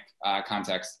economic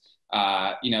context.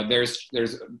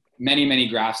 There's many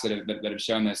graphs that have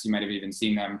shown this. You might have even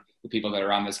seen them, the people that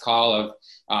are on this call, of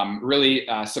really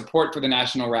support for the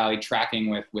National Rally tracking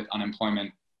with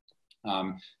unemployment.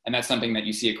 And that's something that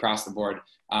you see across the board.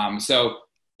 So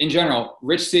in general,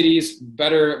 rich cities,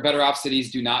 better off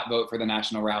cities do not vote for the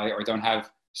National Rally or don't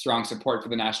have strong support for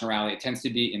the National Rally. It tends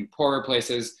to be in poorer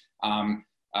places.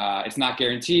 It's not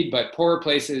guaranteed, but poorer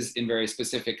places in very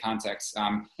specific contexts.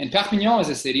 And Perpignan is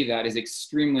a city that is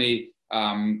extremely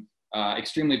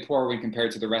poor when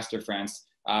compared to the rest of France.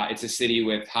 It's a city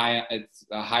with high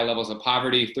levels of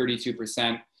poverty,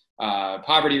 32%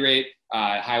 poverty rate,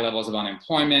 high levels of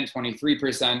unemployment,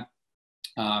 23%.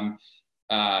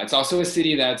 It's also a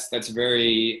city that's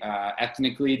very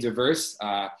ethnically diverse,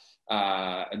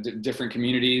 different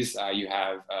communities. You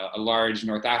have a large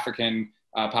North African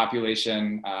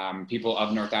population, people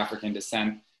of North African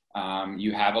descent.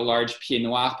 You have a large Pied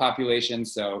Noir population,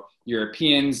 so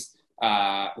Europeans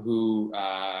who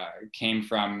came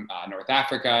from North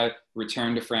Africa,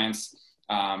 returned to France.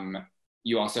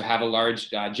 You also have a large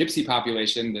gypsy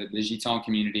population, the Gitan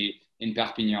community in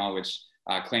Perpignan, which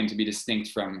claim to be distinct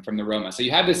from the Roma. So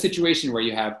you have this situation where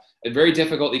you have a very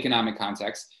difficult economic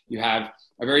context, you have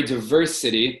a very diverse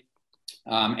city,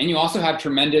 and you also have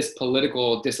tremendous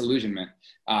political disillusionment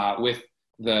with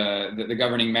the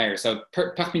governing mayor. So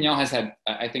Perpignan has had,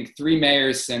 I think, 3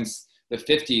 mayors since the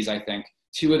 50s, I think.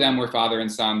 2 of them were father and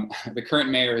son. The current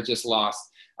mayor has just lost.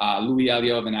 Louis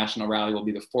Alliot of the National Rally will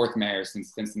be the 4th mayor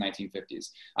since the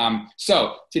 1950s.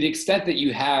 So to the extent that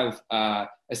you have a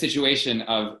situation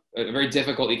of a very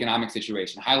difficult economic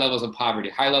situation, high levels of poverty,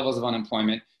 high levels of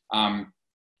unemployment, to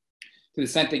the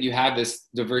extent that you have this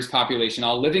diverse population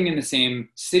all living in the same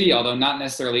city, although not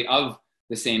necessarily of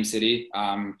the same city,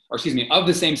 of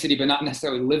the same city, but not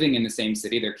necessarily living in the same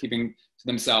city. They're keeping to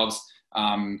themselves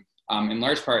in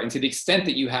large part. And to the extent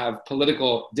that you have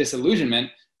political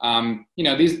disillusionment,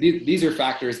 these are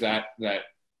factors that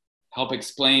help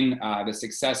explain the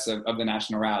success of the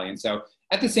National Rally. And so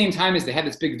at the same time as they had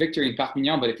this big victory in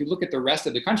Perpignan, but if you look at the rest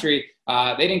of the country,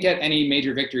 they didn't get any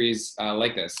major victories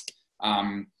like this.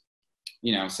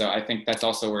 So I think that's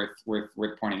also worth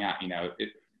pointing out.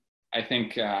 I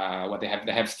think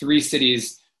they have 3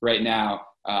 cities right now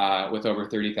with over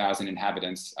 30,000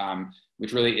 inhabitants,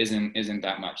 which really isn't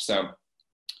that much. So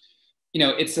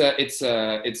it's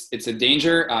a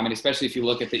danger, and especially if you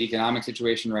look at the economic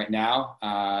situation right now,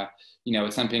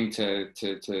 it's something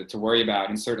to worry about.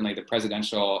 And certainly the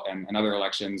presidential and other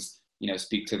elections,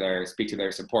 speak to their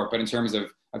support. But in terms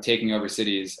of taking over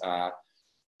cities,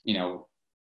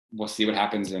 we'll see what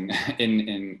happens in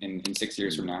 6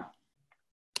 years from now.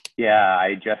 Yeah,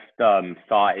 I just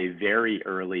saw a very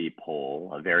early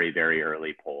poll,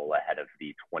 ahead of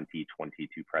the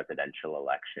 2022 presidential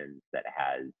elections that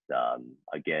has,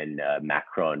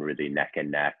 Macron really neck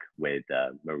and neck with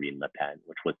Marine Le Pen,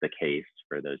 which was the case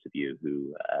for those of you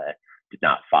who did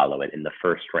not follow it in the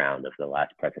first round of the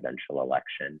last presidential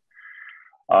election.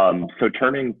 So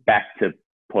turning back to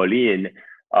Pauline,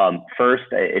 first,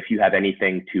 if you have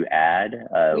anything to add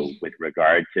with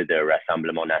regard to the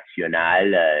Rassemblement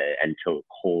National and to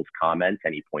Cole's comments,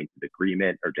 any points of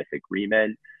agreement or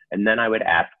disagreement, and then I would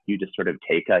ask you to sort of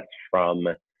take us from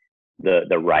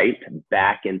the right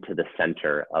back into the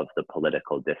center of the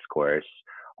political discourse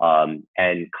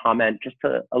and comment just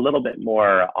a little bit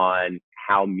more on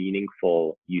how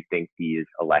meaningful you think these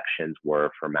elections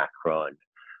were for Macron.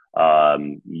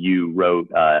 You wrote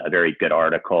a very good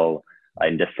article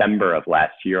in December of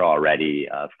last year already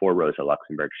for Rosa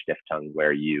Luxemburg Stiftung,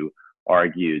 where you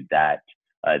argued that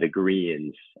the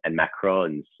Greens and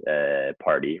Macron's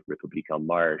party, Republique En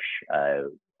Marche,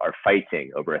 are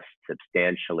fighting over a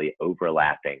substantially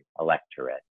overlapping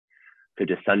electorate. So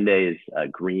do Sunday's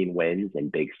Green wins in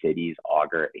big cities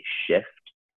augur a shift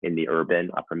in the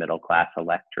urban upper middle class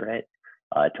electorate?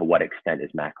 To what extent is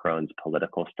Macron's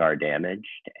political star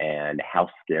damaged, and how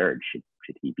scared should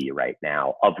he be right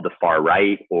now of the far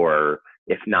right, or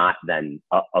if not, then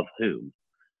of whom?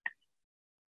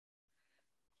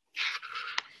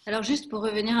 Alors juste pour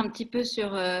revenir un petit peu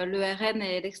sur le RN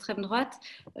et l'extrême droite,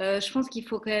 je pense qu'il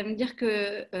faut quand même dire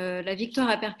que la victoire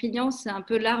à Perpignan, c'est un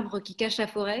peu l'arbre qui cache la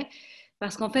forêt,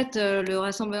 parce qu'en fait, le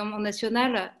Rassemblement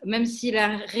national, même s'il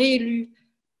a réélu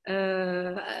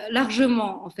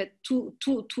largement, en fait, tous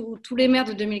les maires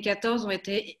de 2014 ont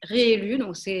été réélus,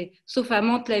 donc c'est sauf à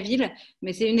Mantes-la-Ville,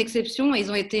 mais c'est une exception,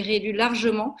 ils ont été réélus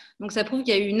largement, donc ça prouve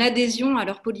qu'il y a eu une adhésion à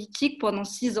leur politique pendant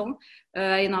 6 ans,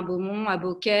 à Hénin-Beaumont, à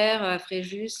Beaucaire, à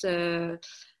Fréjus, dans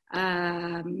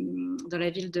la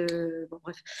ville de... Bon,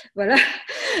 bref, voilà.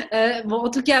 Bon, en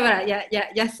tout cas, voilà, il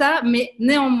y a ça, mais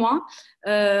néanmoins,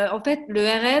 en fait, le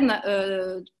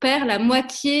RN perd la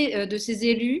moitié de ses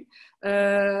élus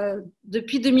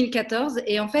depuis 2014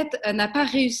 et en fait n'a pas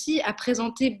réussi à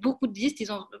présenter beaucoup de listes.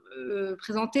 Ils ont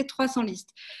présenté 300 listes.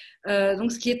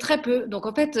 Donc ce qui est très peu. Donc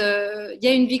en fait, il y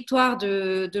a une victoire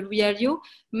de Louis Alliot,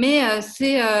 mais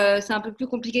c'est un peu plus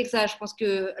compliqué que ça. Je pense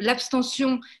que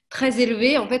l'abstention très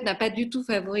élevée, en fait, n'a pas du tout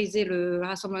favorisé le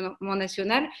Rassemblement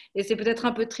national. Et c'est peut-être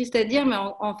un peu triste à dire, mais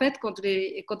en fait, quand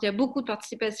il y a beaucoup de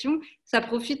participation, ça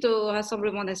profite au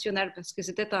Rassemblement national parce que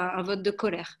c'est peut-être un vote de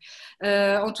colère.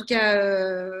 En tout cas,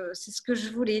 c'est ce que je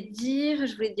voulais dire.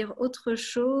 Je voulais dire autre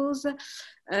chose.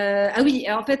 Ah oui,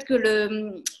 en fait,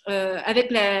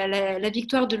 avec la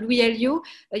victoire de Louis Alliot,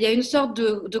 il y a une sorte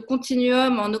de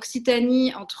continuum en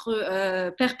Occitanie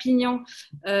entre Perpignan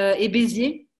et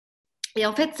Béziers. Et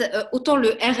en fait, autant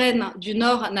le RN du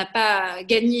Nord n'a pas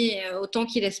gagné autant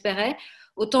qu'il espérait,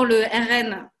 autant le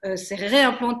RN s'est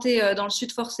réimplanté dans le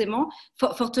Sud fortement.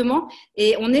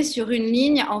 Et on est sur une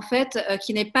ligne, en fait,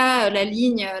 qui n'est pas la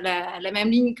même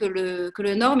ligne que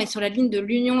le Nord, mais sur la ligne de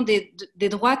l'union des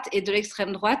droites et de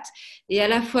l'extrême droite. Et à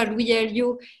la fois Louis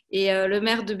Alliot et le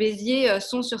maire de Béziers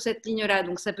sont sur cette ligne-là.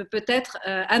 Donc ça peut-être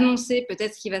annoncer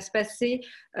peut-être ce qui va se passer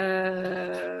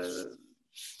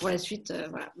pour la suite.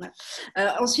 Voilà.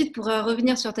 Ensuite, pour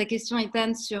revenir sur ta question,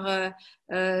 Ethan, sur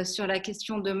la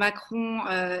question de Macron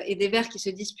et des Verts qui se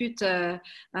disputent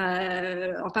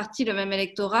en partie le même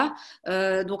électorat.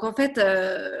 Donc, en fait,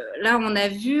 là, on a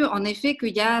vu, en effet,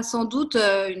 qu'il y a sans doute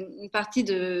une partie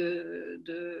de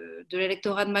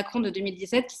l'électorat de Macron de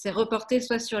 2017 qui s'est reportée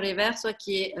soit sur les Verts, soit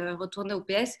qui est retourné au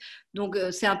PS. Donc,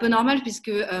 c'est un peu normal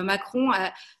puisque Macron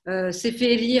s'est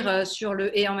fait élire sur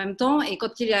le « et » en même temps. Et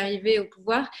quand il est arrivé au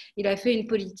pouvoir, il a fait une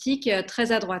politique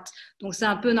très à droite. Donc, c'est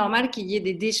un peu normal qu'il y ait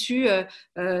des déçus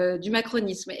du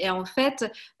macronisme. Et en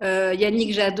fait,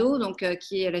 Yannick Jadot, donc,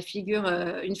 qui est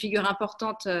une figure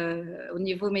importante au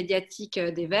niveau médiatique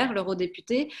des Verts,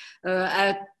 l'eurodéputé,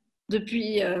 a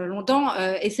depuis longtemps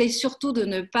essaye surtout de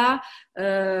ne pas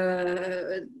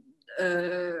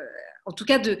en tout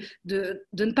cas de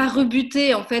ne pas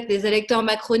rebuter en fait les électeurs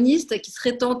macronistes qui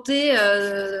seraient tentés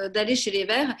d'aller chez les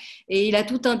Verts. Et il a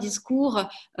tout un discours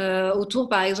autour,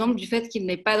 par exemple, du fait qu'il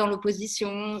n'est pas dans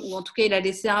l'opposition, ou en tout cas, il a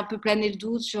laissé un peu planer le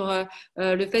doute sur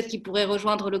le fait qu'il pourrait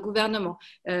rejoindre le gouvernement.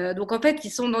 Donc, en fait, ils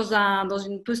sont dans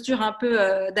une posture un peu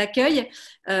d'accueil.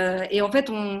 Et en fait,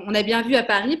 on a bien vu à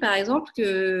Paris, par exemple,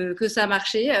 que ça a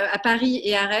marché. À Paris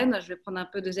et à Rennes, je vais prendre un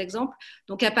peu deux exemples.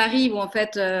 Donc, à Paris, où en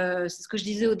fait, c'est ce que je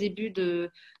disais au début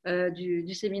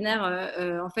du séminaire,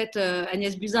 en fait,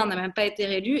 Agnès Buzyn n'a même pas été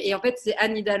réélue. Et en fait, c'est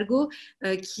Anne Hidalgo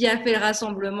qui a fait le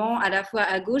rassemblement à la fois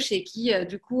à gauche et qui,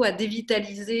 du coup, a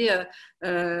dévitalisé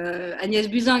Agnès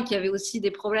Buzyn, qui avait aussi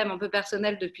des problèmes un peu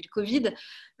personnels depuis le Covid.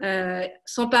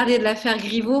 Sans parler de l'affaire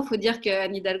Griveaux, il faut dire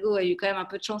qu'Anne Hidalgo a eu quand même un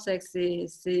peu de chance avec ses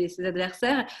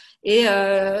adversaires. Et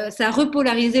ça a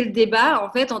repolarisé le débat,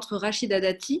 en fait, entre Rachida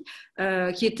Dati,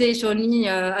 qui était sur une ligne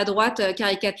à droite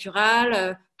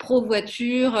caricaturale,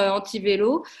 pro-voiture,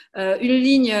 anti-vélo, une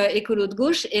ligne écolo de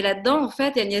gauche. Et là-dedans, en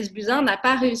fait, Agnès Buzyn n'a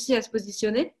pas réussi à se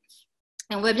positionner.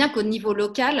 Et on voit bien qu'au niveau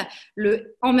local,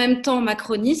 le en même temps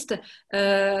macroniste,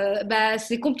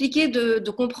 c'est compliqué de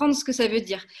comprendre ce que ça veut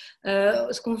dire.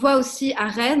 Ce qu'on voit aussi à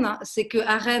Rennes, c'est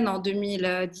qu'à Rennes, en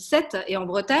 2017 et en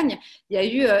Bretagne, il y a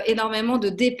eu énormément de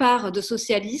départs de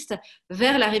socialistes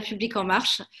vers la République En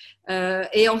Marche.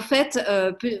 Et en fait,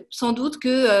 sans doute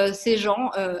que ces gens,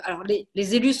 alors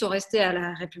les élus sont restés à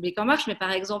la République en marche, mais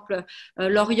par exemple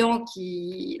Lorient,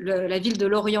 la ville de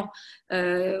Lorient,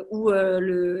 où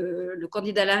le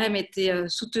candidat LaREM était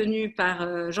soutenu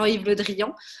par Jean-Yves Le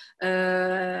Drian,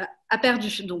 a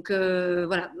perdu. Donc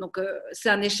voilà, donc c'est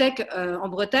un échec en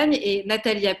Bretagne, et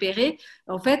Nathalie Appéré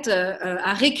en fait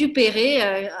a récupéré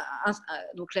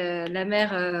donc la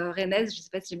maire rennaise, je ne sais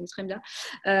pas si je m'exprime bien,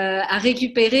 a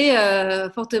récupéré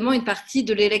fortement une partie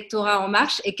de l'électorat En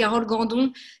Marche, et Carole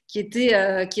Gandon, qui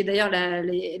est d'ailleurs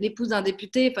l'épouse d'un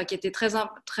député, enfin qui était très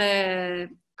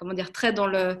comment dire, très dans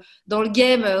le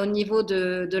game au niveau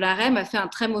de l'AREM, a fait un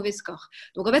très mauvais score.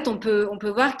 Donc en fait, on peut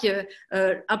voir que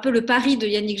un peu le pari de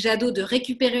Yannick Jadot de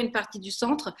récupérer une partie du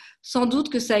centre, sans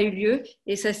doute que ça a eu lieu,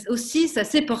 et ça aussi, ça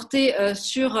s'est porté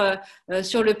sur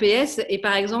le PS. Et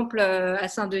par exemple, à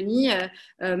Saint-Denis,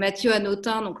 Mathieu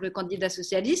Hanotin, donc le candidat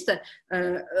socialiste,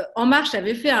 En Marche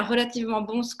avait fait un relativement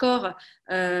bon score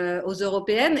aux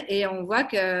européennes, et on voit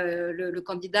que le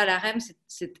candidat LaREM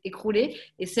s'est écroulé,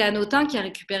 et c'est Hanotin qui a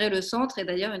récupéré le centre et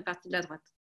d'ailleurs une partie de la droite.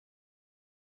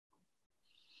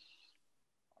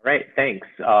 All right, thanks.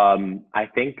 I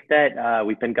think that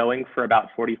we've been going for about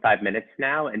 45 minutes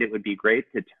now, and it would be great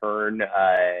to turn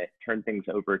things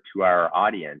over to our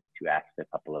audience to ask a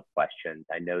couple of questions.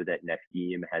 I know that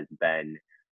Nassim has been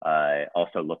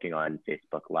also looking on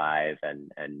Facebook Live,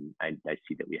 and I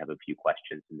see that we have a few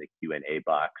questions in the Q&A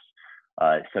box.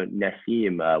 So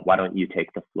Nassim, why don't you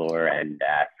take the floor and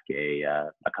ask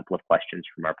a couple of questions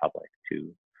from our public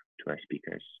to our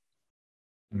speakers.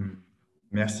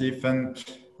 Merci, Fan.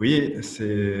 Oui,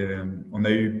 on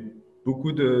a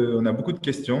beaucoup de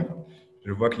questions.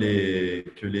 Je vois que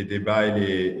les débats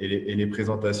et les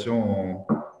présentations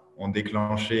ont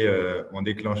déclenché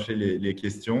les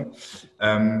questions,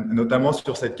 notamment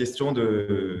sur cette question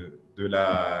de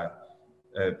la.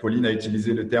 Pauline a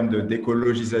utilisé le terme de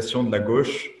d'écologisation de la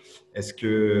gauche.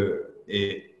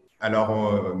 Alors,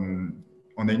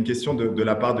 on a une question de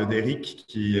la part de Derrick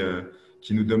qui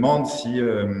nous demande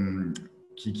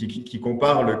qui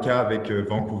compare le cas avec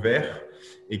Vancouver,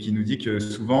 et qui nous dit que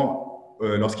souvent,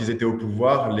 lorsqu'ils étaient au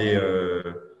pouvoir, les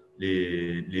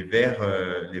Verts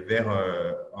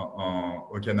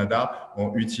au Canada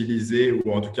ont utilisé,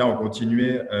 ou en tout cas ont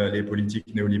continué les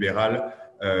politiques néolibérales,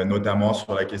 notamment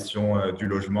sur la question du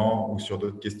logement ou sur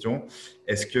d'autres questions.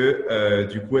 Est-ce qu'il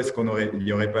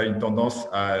n'y aurait pas une tendance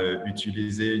à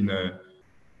utiliser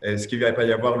est-ce qu'il ne va pas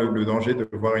y avoir le danger de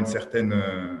voir une certaine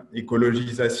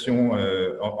écologisation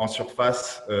en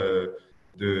surface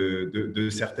de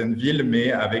certaines villes,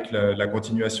 mais avec la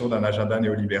continuation d'un agenda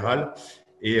néolibéral?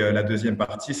 Et la deuxième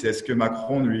partie, c'est est-ce que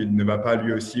Macron, lui, ne va pas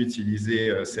lui aussi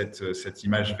utiliser cette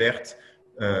image verte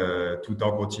tout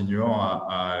en continuant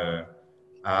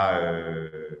à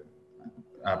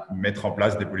mettre en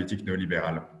place des politiques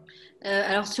néolibérales?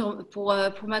 Alors pour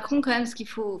Macron, quand même, ce qu'il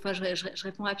faut, enfin je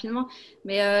réponds rapidement,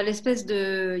 mais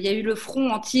il y a eu le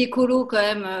front anti-écolo quand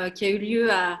même qui a eu lieu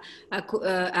à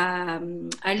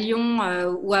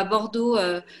Lyon ou à Bordeaux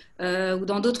ou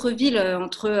dans d'autres villes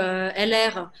entre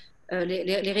LR,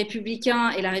 les Républicains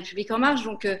et la République en marche.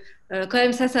 Donc quand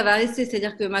même ça va rester,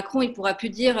 c'est-à-dire que Macron il pourra plus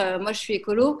dire moi je suis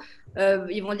écolo.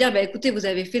 Ils vont dire écoutez, vous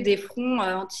avez fait des fronts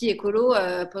anti-écolo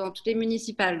pendant toutes les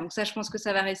municipales. Donc ça, je pense que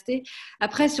ça va rester.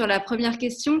 Après, sur la première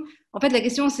question, en fait, la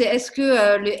question c'est est-ce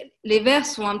que les Verts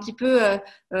sont un petit peu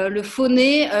le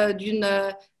faux-nez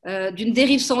d'une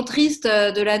dérive centriste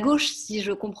de la gauche, si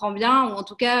je comprends bien, ou en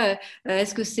tout cas,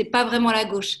 est-ce que c'est pas vraiment la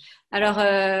gauche? Alors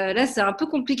là, c'est un peu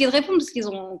compliqué de répondre parce qu'ils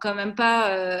n'ont quand même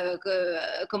pas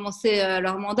commencé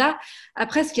leur mandat.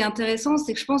 Après, ce qui est intéressant,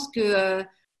 c'est que je pense que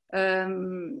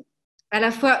à la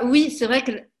fois, oui, c'est vrai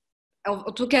que,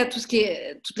 en tout cas, toutes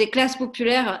les classes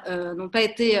populaires n'ont pas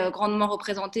été grandement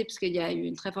représentées puisqu'il y a eu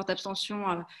une très forte abstention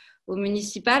au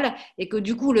municipal, et que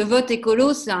du coup, le vote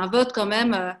écolo, c'est un vote quand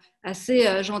même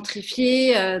assez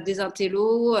gentrifié, des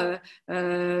intellos,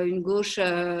 une gauche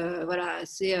voilà,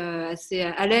 assez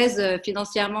à l'aise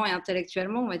financièrement et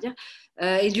intellectuellement, on va dire.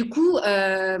 Et du coup,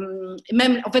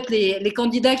 même en fait, les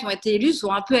candidats qui ont été élus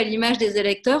sont un peu à l'image des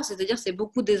électeurs, c'est-à-dire c'est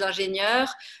beaucoup des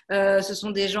ingénieurs, ce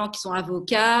sont des gens qui sont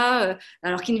avocats,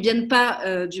 alors qui ne viennent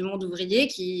pas du monde ouvrier,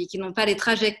 qui n'ont pas les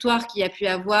trajectoires qu'il y a pu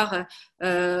avoir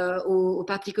au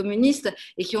Parti communiste,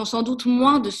 et qui ont sans doute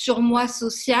moins de surmoi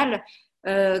social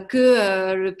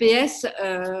que le PS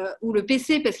ou le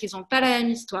PC, parce qu'ils n'ont pas la même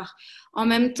histoire. En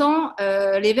même temps,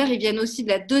 les Verts, ils viennent aussi de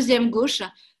la deuxième gauche,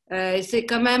 Et c'est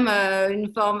quand même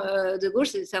une forme de gauche,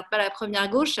 c'est certes pas la première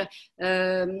gauche,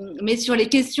 mais sur les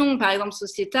questions, par exemple,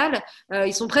 sociétales,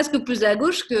 ils sont presque plus à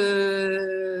gauche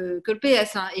que le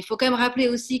PS. Hein. Il faut quand même rappeler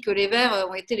aussi que les Verts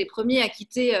ont été les premiers à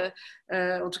quitter,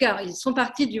 en tout cas, ils sont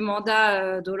partis du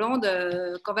mandat d'Hollande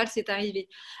quand Valls est arrivé.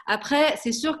 Après,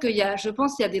 c'est sûr je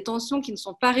pense qu'il y a des tensions qui ne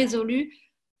sont pas résolues,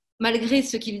 malgré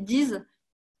ce qu'ils disent,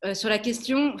 sur la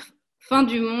question fin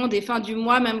du monde et fin du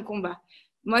mois, même combat.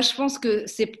 Moi, je pense que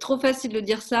c'est trop facile de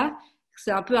dire ça, c'est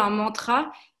un peu un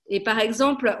mantra. Et par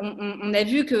exemple, on a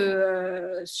vu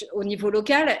qu'au niveau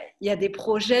local, il y a des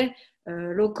projets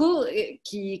locaux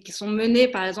qui sont menés,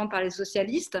 par exemple, par les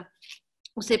socialistes,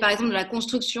 où c'est par exemple de la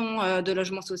construction de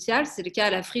logements sociaux. C'est le cas à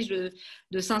la friche de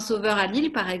Saint-Sauveur à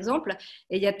Lille, par exemple.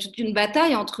 Et il y a toute une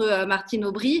bataille entre Martine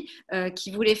Aubry, qui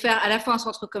voulait faire à la fois un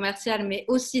centre commercial, mais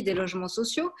aussi des logements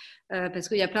sociaux, parce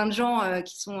qu'il y a plein de gens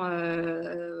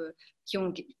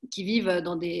qui vivent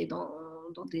dans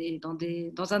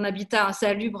un habitat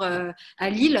insalubre à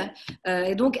Lille.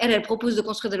 Et donc, elle propose de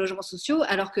construire des logements sociaux,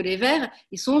 alors que les Verts,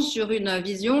 ils sont sur une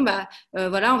vision,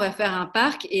 voilà, on va faire un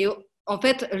parc. Et en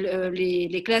fait,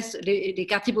 les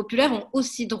quartiers populaires ont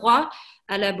aussi droit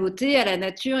à la beauté, à la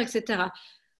nature, etc.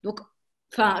 Donc,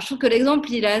 je trouve que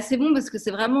l'exemple, il est assez bon parce que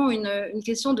c'est vraiment une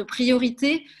question de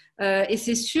priorité. Et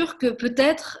c'est sûr que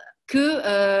peut-être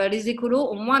que les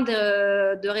écolos ont moins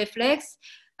de réflexes.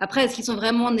 Après, est-ce qu'ils sont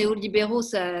vraiment néolibéraux?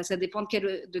 Ça dépend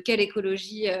de quelle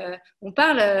écologie on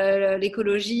parle.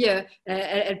 L'écologie,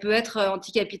 elle peut être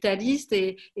anticapitaliste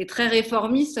et très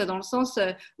réformiste dans le sens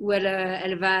où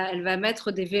elle va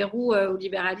mettre des verrous au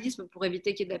libéralisme pour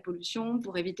éviter qu'il y ait de la pollution,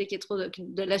 pour éviter qu'il y ait trop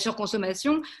de la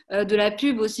surconsommation. De la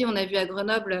pub aussi, on a vu à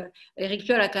Grenoble, Éric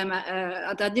Piolle a quand même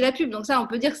interdit la pub. Donc ça, on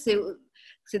peut dire que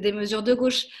c'est des mesures de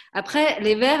gauche. Après,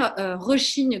 les Verts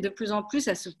rechignent de plus en plus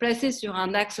à se placer sur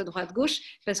un axe droite-gauche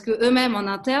parce qu'eux-mêmes, en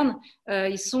interne,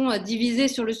 ils sont divisés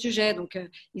sur le sujet. Donc,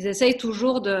 ils essayent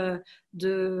toujours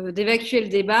d'évacuer le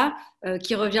débat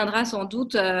qui reviendra sans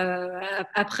doute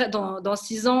après, dans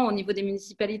 6 ans au niveau des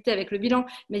municipalités avec le bilan.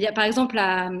 Mais il y a par exemple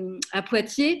à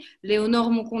Poitiers, Léonore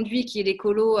Monconduit, qui est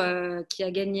l'écolo qui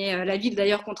a gagné la ville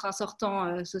d'ailleurs contre un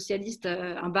sortant socialiste,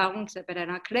 un baron qui s'appelle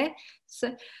Alain Clay.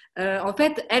 En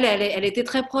fait, elle était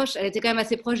très proche, elle était quand même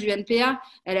assez proche du NPA.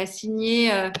 Elle a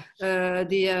signé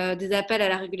des appels à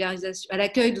la régularisation, à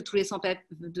l'accueil de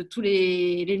tous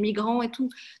les migrants et tout.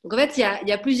 Donc en fait, il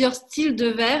y a plusieurs styles de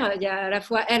Verts. Il y a à la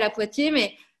fois elle à Poitiers,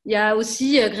 mais il y a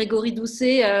aussi Grégory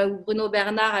Doucet ou Bruno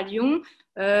Bernard à Lyon.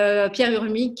 Pierre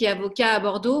Urmic qui est avocat à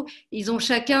Bordeaux. Ils ont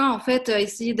chacun en fait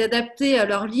essayé d'adapter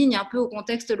leur ligne un peu au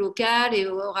contexte local et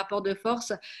au rapport de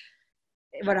force.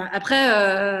 Et voilà.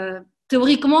 Après,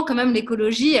 théoriquement, quand même,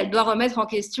 l'écologie, elle doit remettre en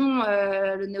question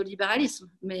le néolibéralisme.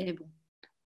 Mais bon.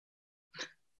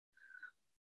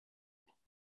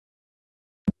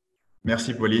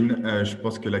 Merci Pauline. Je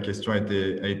pense que la question a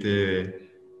été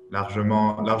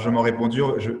largement répondue.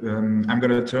 I'm going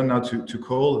to turn now to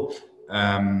Cole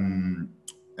and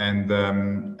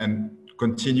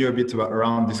continue a bit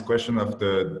around this question of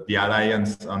the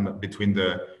alliance between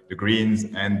the Greens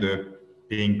and the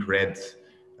pink-red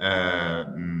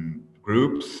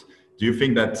groups. Do you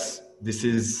think that this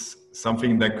is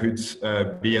something that could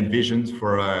be envisioned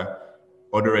for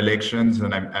other elections?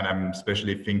 And I'm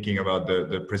especially thinking about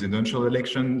the presidential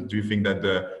election. Do you think that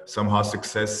the somehow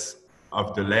success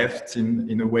of the left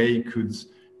in a way could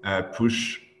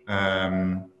push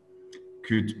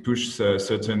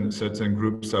certain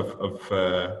groups of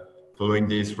following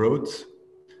these roads?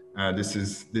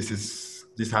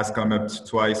 This has come up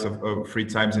twice or 3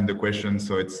 times in the question,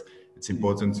 so it's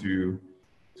important to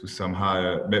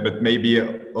somehow, but maybe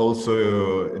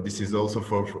also this is also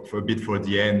for a bit for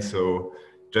the end. So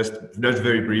just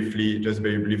very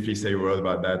briefly say a word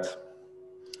about that.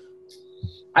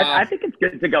 I think it's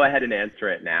good to go ahead and answer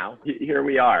it now. Here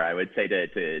we are. I would say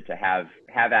to have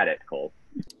at it, Cole.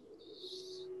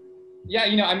 Yeah,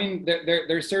 I mean,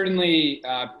 there's certainly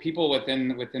people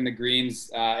within the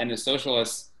Greens and the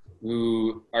Socialists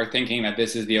who are thinking that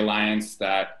this is the alliance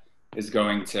that is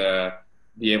going to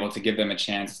be able to give them a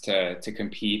chance to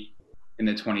compete in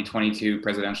the 2022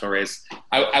 presidential race.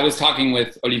 I was talking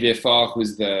with Olivier Faure,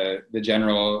 who's the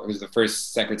general, who's the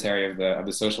first secretary of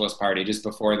the Socialist Party, just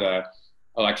before the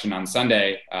election on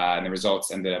Sunday, and the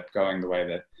results ended up going the way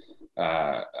that,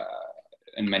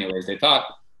 in many ways, they thought.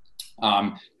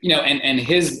 And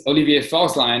his Olivier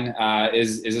Faure's line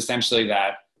is essentially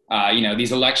that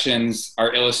these elections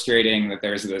are illustrating that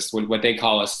there's this what they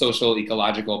call a social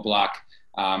ecological bloc,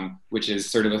 which is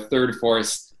sort of a third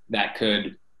force that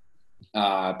could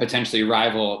potentially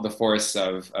rival the force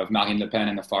of Marine Le Pen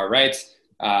and the far right.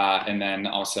 and then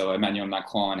also Emmanuel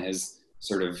Macron and his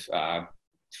sort of, I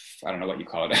don't know what you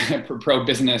call it,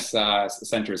 pro-business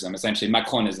centrism, essentially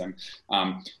Macronism.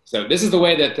 So this is the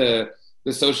way that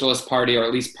the Socialist Party, or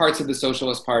at least parts of the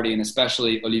Socialist Party, and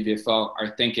especially Olivier Faure,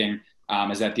 are thinking,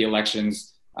 is that the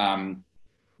elections,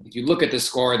 if you look at the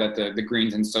score that the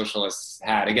Greens and Socialists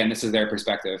had, again, this is their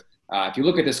perspective. If you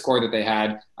look at the score that they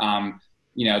had,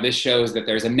 this shows that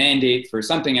there's a mandate for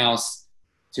something else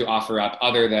to offer up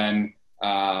other than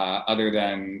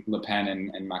Le Pen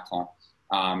and Macron.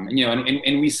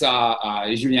 And we saw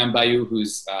Julien Bayou,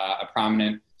 who's a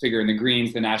prominent figure in the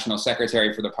Greens, the national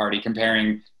secretary for the party,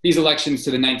 comparing these elections to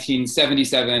the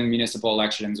 1977 municipal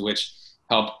elections, which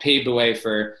helped pave the way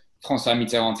for François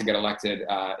Mitterrand to get elected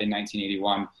in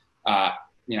 1981. I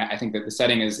think that the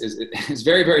setting is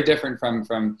very, very different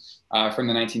from the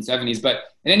 1970s. But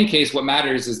in any case, what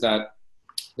matters is that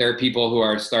there are people who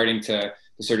are starting to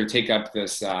sort of take up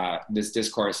this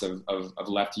discourse of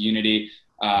left unity.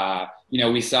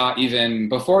 We saw even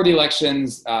before the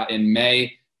elections in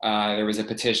May, there was a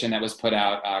petition that was put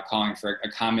out calling for a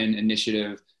common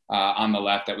initiative on the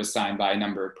left that was signed by a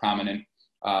number of prominent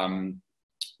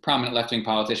left-wing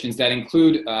politicians that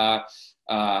include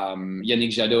Yannick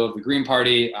Jadot of the Green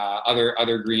Party,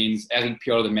 other Greens, Éric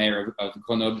Piolle, the mayor of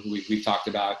Grenoble, who we've talked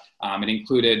about. It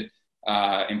included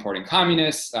importing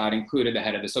communists. It included the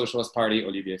head of the Socialist Party,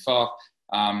 Olivier Faure.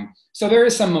 So there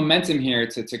is some momentum here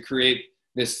to create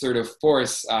this sort of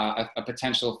force, a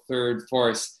potential third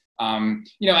force.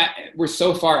 We're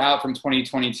so far out from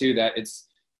 2022 that it's,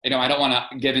 I don't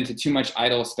want to get into too much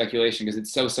idle speculation because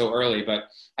it's so early, but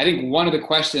I think one of the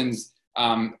questions,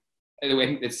 I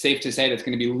think it's safe to say that's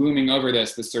going to be looming over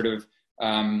this sort of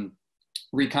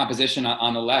recomposition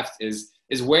on the left is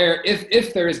where,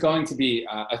 if there is going to be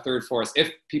a third force,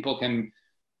 if people can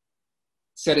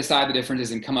set aside the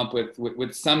differences and come up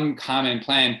with some common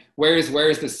plan, where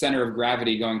is the center of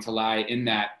gravity going to lie in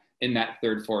that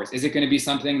third force? Is it going to be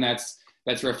something that's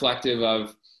reflective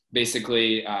of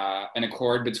basically an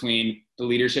accord between the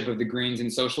leadership of the Greens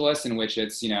and Socialists, in which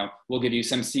it's, we'll give you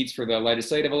some seats for the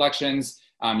legislative elections,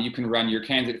 you can run your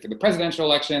candidate for the presidential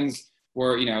elections,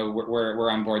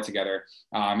 we're on board together.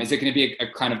 Is it going to be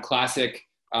a kind of classic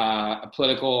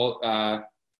political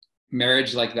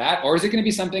marriage like that, or is it going to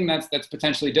be something that's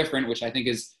potentially different, which I think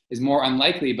is more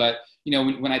unlikely? But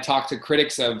when I talk to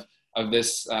critics of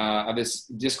this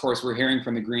discourse we're hearing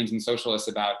from the Greens and Socialists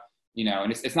about,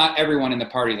 and it's not everyone in the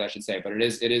parties, I should say, but it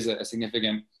is a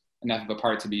significant enough of a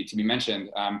part to be mentioned.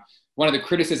 One of the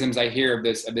criticisms I hear of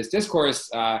this discourse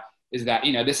is that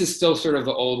this is still sort of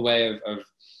the old way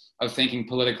of thinking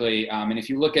politically. And if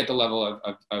you look at the level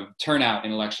of turnout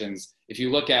in elections, if you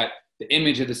look at the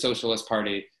image of the Socialist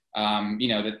Party,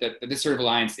 that this sort of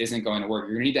alliance isn't going to work.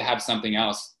 You're going to need to have something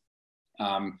else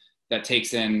that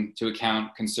takes into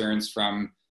account concerns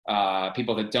from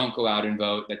people that don't go out and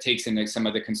vote, that takes into some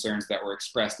of the concerns that were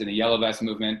expressed in the Yellow Vest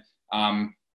movement.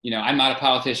 I'm not a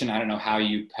politician. I don't know how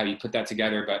you put that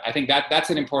together, but I think that's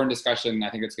an important discussion.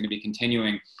 I think it's going to be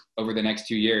continuing over the next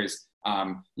 2 years.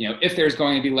 If there's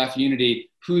going to be left unity,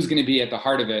 who's going to be at the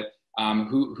heart of it?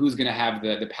 Who's going to have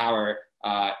the power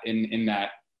in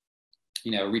that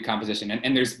recomposition?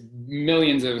 And there's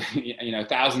millions of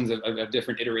thousands of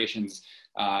different iterations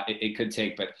it could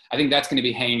take, but I think that's going to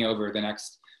be hanging over the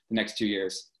next 2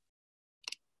 years.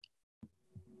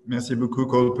 Merci beaucoup,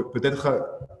 Cole. Peut-être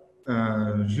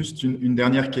juste une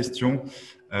dernière question,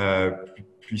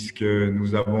 puisque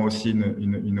nous avons aussi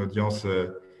une audience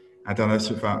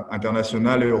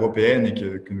internationale et européenne et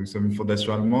que nous sommes une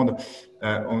fondation allemande.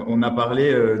 On a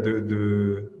parlé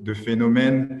de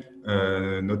phénomènes,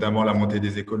 notamment la montée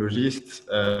des écologistes,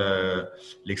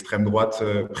 l'extrême droite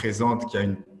présente qui a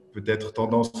peut-être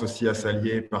tendance aussi à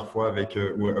s'allier parfois avec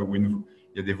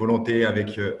il y a des volontés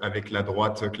avec la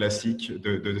droite classique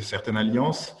de certaines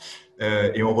alliances.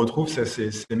 Et on retrouve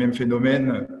ces mêmes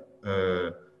phénomènes,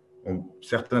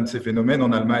 certains de ces phénomènes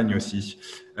en Allemagne aussi.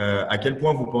 À quel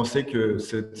point vous pensez que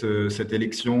cette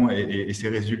élection et ces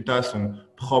résultats sont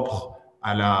propres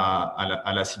à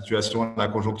la situation, à la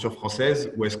conjoncture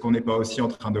française, ou est-ce qu'on n'est pas aussi en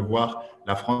train de voir,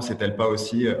 la France n'est-elle pas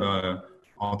aussi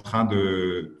en train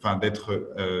d'être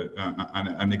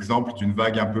un exemple d'une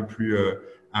vague un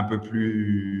peu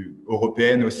plus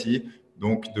européenne aussi,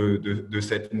 donc de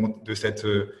cette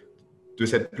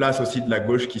place aussi de la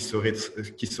gauche qui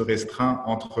se restreint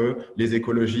entre les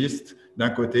écologistes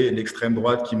d'un côté et l'extrême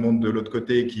droite qui monte de l'autre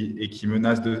côté et qui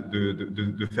menace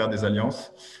de faire des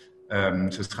alliances.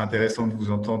 Ce serait intéressant de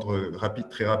vous entendre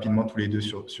très rapidement tous les deux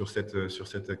sur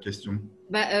cette question.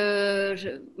 Moi,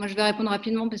 je vais répondre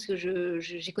rapidement parce que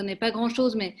je n'y connais pas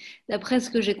grand-chose, mais d'après ce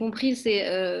que j'ai compris,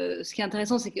 ce qui est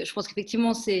intéressant, c'est que je pense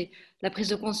qu'effectivement, c'est la prise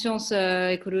de conscience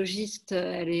écologiste,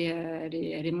 elle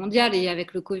est mondiale, et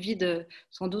avec le Covid,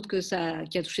 sans doute qui a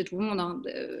touché tout le monde, hein.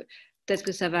 Peut-être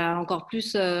que ça va encore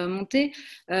plus monter.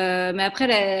 Mais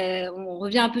après, on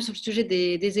revient un peu sur le sujet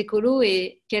des écolos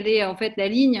et quelle est en fait la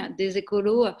ligne des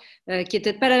écolos qui est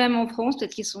peut-être pas la même en France,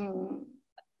 peut-être qu'ils sont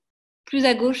plus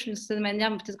à gauche d'une certaine manière,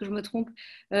 mais peut-être que je me trompe,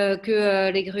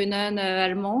 que les Grünen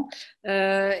allemands.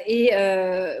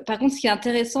 Par contre, ce qui est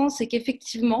intéressant, c'est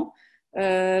qu'effectivement,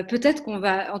 peut-être qu'on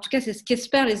va, en tout cas, c'est ce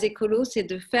qu'espèrent les écolos, c'est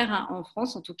de faire, en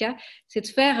France en tout cas, c'est de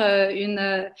faire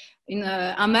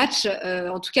un match,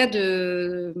 en tout cas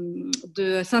de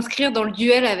s'inscrire dans le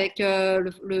duel avec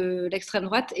l'extrême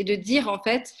droite et de dire en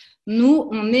fait, nous,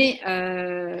 on est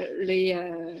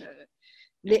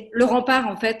le rempart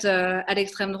en fait à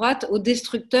l'extrême droite, aux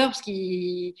destructeurs, parce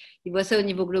qu'ils voient ça au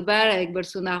niveau global avec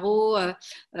Bolsonaro,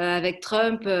 avec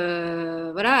Trump,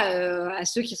 à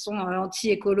ceux qui sont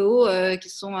anti-écolos, qui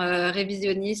sont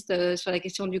révisionnistes sur la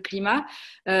question du climat.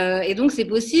 Et donc c'est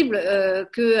possible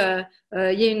qu'il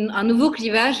y ait un nouveau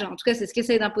clivage, en tout cas c'est ce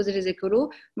qu'essayent d'imposer les écolos,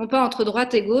 non pas entre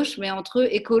droite et gauche, mais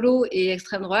entre écolos et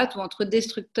extrême droite, ou entre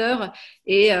destructeurs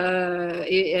et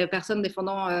personnes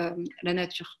défendant la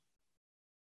nature.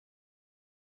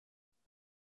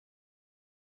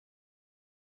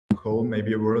 Graulle,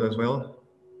 maybe a word as well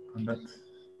on that.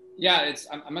 Yeah,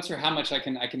 I'm not sure how much I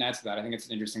can add to that. I think it's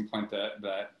an interesting point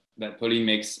that Pauline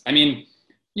makes. I mean,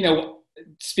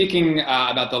 speaking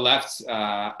about the left,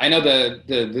 I know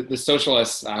the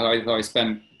socialists who I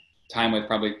spent time with,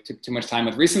 probably too much time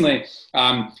with recently.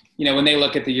 When they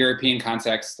look at the European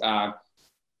context, I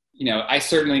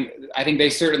think they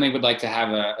certainly would like to have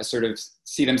a sort of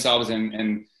see themselves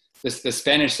in the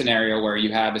Spanish scenario, where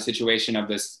you have a situation of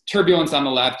this turbulence on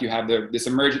the left, you have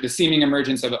the seeming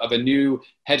emergence of a new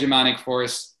hegemonic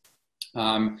force,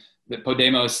 the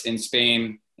Podemos in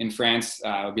Spain, in France,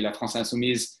 would be La France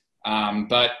Insoumise.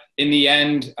 But in the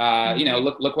end,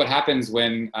 look what happens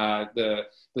when the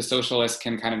socialists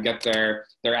can kind of get their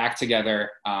act together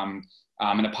and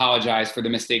apologize for the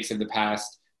mistakes of the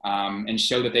past and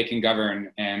show that they can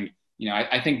govern. And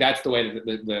I think that's the way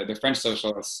that the French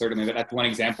socialists, certainly, that's one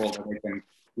example that we can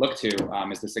look to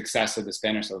is the success of the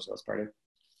Spanish Socialist Party.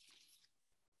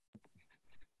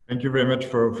 Thank you very much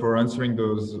for answering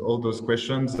all those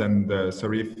questions. And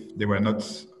sorry if they were not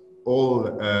all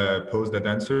posed and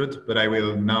answered, but I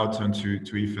will now turn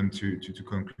to Ethan to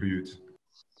conclude.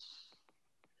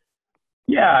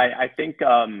 Yeah, I think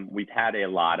we've had a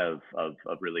lot of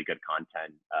really good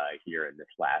content here in this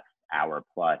last hour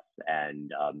plus,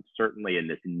 and certainly in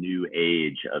this new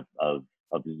age of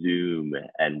Zoom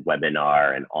and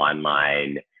webinar and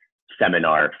online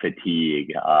seminar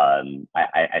fatigue,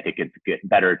 I think it's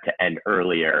better to end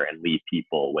earlier and leave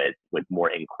people with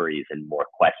more inquiries and more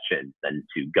questions than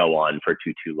to go on for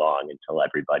too long until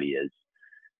everybody is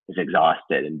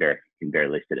exhausted and can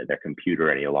barely sit at their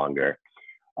computer any longer.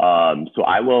 So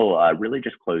I will really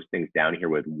just close things down here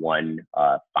with one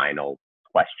final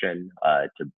question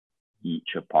to each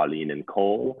of Pauline and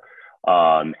Cole.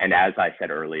 And as I said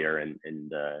earlier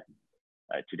in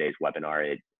today's webinar,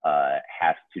 it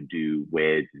has to do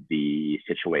with the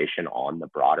situation on the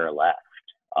broader left.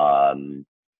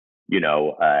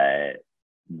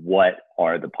 What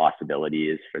are the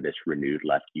possibilities for this renewed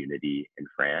left unity in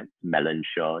France?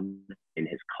 Mélenchon, in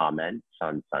his comments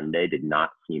on Sunday, did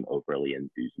not seem overly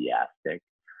enthusiastic.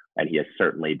 And he has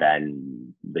certainly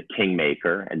been the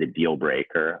kingmaker and the deal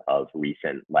breaker of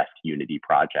recent left unity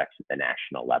projects at the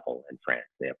national level in France.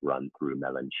 They have run through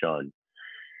Mélenchon.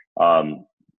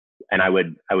 And I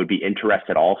would be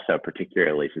interested also,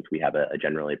 particularly since we have a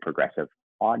generally progressive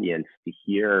audience, to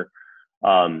hear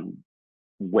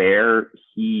where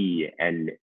he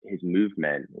and his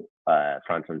movement,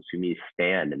 France Insoumise,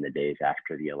 stand in the days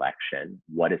after the election.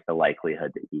 What is the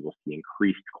likelihood that we will see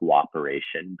increased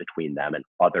cooperation between them and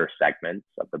other segments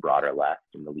of the broader left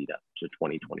in the lead up to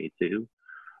 2022?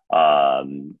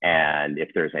 And if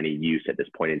there's any use at this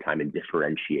point in time in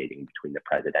differentiating between the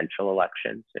presidential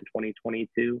elections in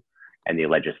 2022 and the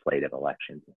legislative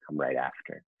elections that come right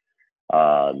after.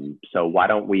 So why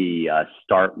don't we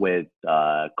start with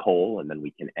Cole, and then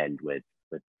we can end with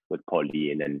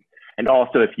Pauline, and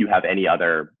also if you have any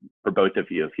other, for both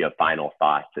of you, if you have final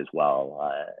thoughts as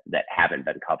well that haven't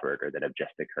been covered or that have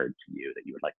just occurred to you that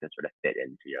you would like to sort of fit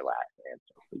into your last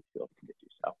answer, please feel free to do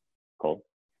so. Cole.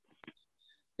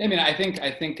 I mean, I think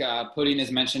Pauline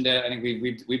has mentioned it. I think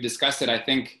we've discussed it. I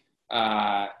think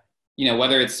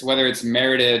whether it's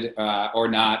merited or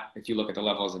not, if you look at the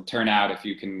levels of turnout, if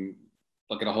you can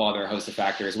look at a whole other host of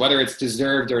factors, whether it's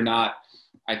deserved or not,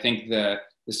 I think the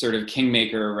sort of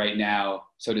kingmaker right now,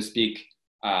 so to speak,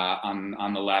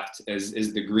 on the left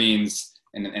is the Greens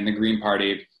and the Green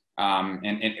Party,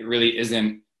 and it really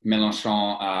isn't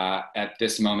Mélenchon at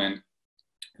this moment,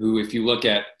 who, if you look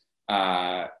at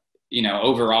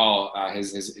overall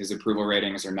his approval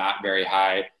ratings are not very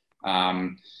high.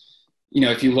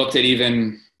 If you looked at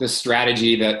even the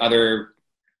strategy that other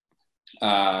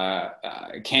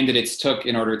candidates took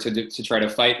in order to try to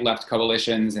fight left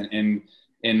coalitions and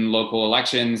in local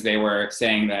elections, they were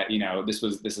saying that, this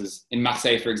is in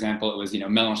Marseille, for example, it was,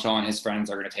 Mélenchon and his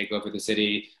friends are going to take over the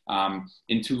city.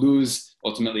 In Toulouse,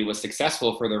 ultimately was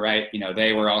successful for the right.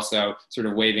 They were also sort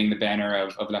of waving the banner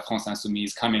of La France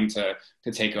Insoumise coming to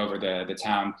take over the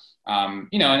town.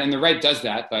 And the right does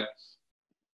that, but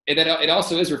it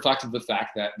also is reflective of the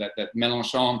fact that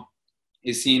Mélenchon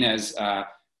is seen as a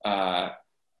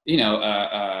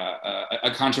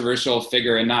controversial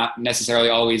figure, and not necessarily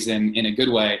always in a good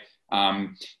way.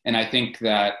 And I think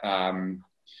that,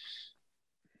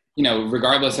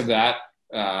 regardless of that,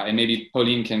 and maybe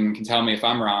Pauline can tell me if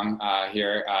I'm wrong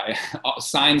here,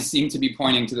 signs seem to be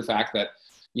pointing to the fact that,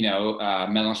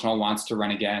 Mélenchon wants to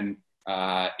run again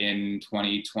in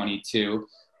 2022.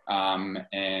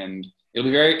 And it'll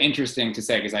be very interesting to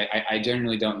say, because I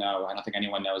genuinely don't know. I don't think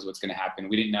anyone knows what's going to happen.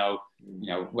 We didn't know,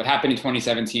 what happened in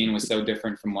 2017 was so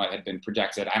different from what had been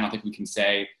projected. I don't think we can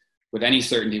say with any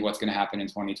certainty what's going to happen in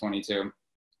 2022.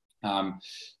 I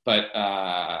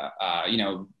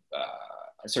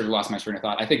sort of lost my train of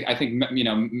thought. I think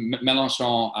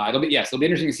Mélenchon. It'll be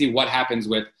interesting to see what happens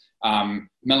with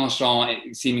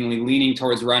Mélenchon seemingly leaning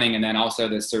towards running, and then also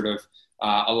this sort of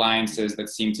alliances that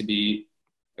seem to be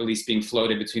at least being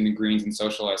floated between the Greens and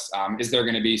Socialists. Is there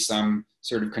going to be some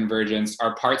sort of convergence?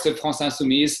 Are parts of France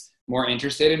Insoumise more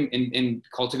interested in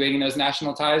cultivating those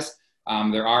national ties?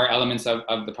 There are elements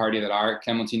of the party that are.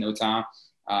 Clémentine Autain,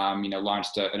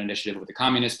 launched an initiative with the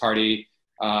Communist Party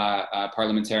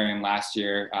parliamentarian last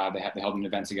year. They held an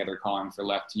event together calling for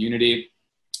left unity.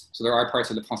 So there are parts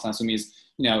of the France Insoumise,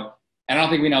 and I don't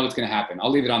think we know what's going to happen.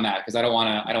 I'll leave it on that because I don't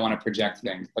want to project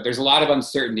things. But there's a lot of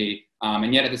uncertainty,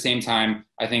 and yet at the same time,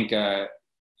 I think a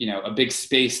big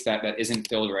space that isn't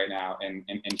filled right now in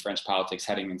French politics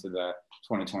heading into the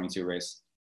 2022 race.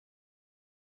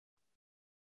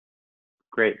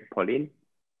 Great, Pauline.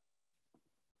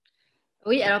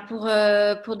 Oui, alors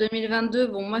pour 2022,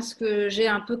 bon, moi, ce que j'ai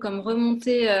un peu comme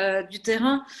remontée du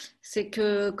terrain, c'est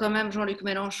que quand même Jean-Luc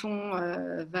Mélenchon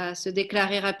va se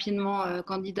déclarer rapidement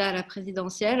candidat à la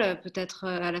présidentielle, peut-être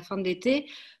à la fin de l'été.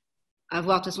 À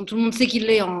voir, de toute façon, tout le monde sait qu'il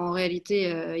l'est en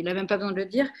réalité, il n'a même pas besoin de le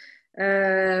dire.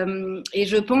 Et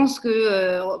je pense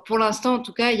que pour l'instant, en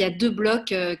tout cas, il y a deux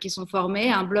blocs qui sont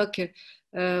formés. Un bloc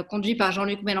conduit par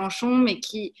Jean-Luc Mélenchon, mais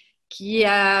qui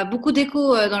a beaucoup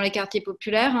d'écho dans les quartiers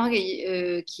populaires,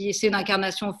 qui c'est une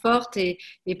incarnation forte et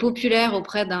populaire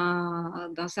auprès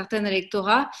d'un certain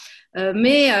électorat.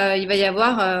 Mais il va y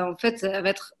avoir, en fait,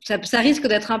 ça risque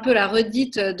d'être un peu la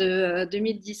redite de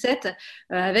 2017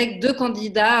 avec deux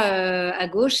candidats à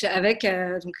gauche, avec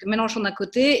donc Mélenchon d'un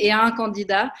côté et un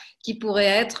candidat qui pourrait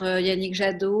être Yannick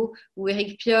Jadot ou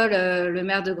Éric Piolle, le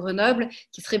maire de Grenoble,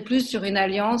 qui serait plus sur une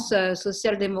alliance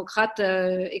social-démocrate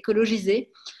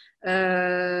écologisée.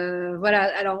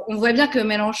 Voilà. Alors, on voit bien que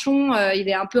Mélenchon, il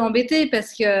est un peu embêté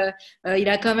parce que il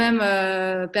a quand même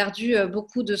perdu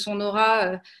beaucoup de son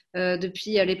aura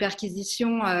depuis les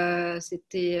perquisitions.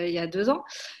 C'était il y a 2 ans.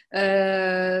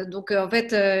 Donc, en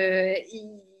fait,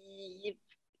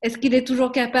 est-ce qu'il est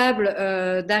toujours capable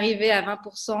d'arriver à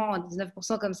 20%,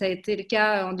 19% comme ça a été le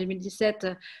cas en 2017?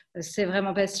 C'est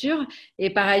vraiment pas sûr. Et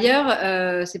par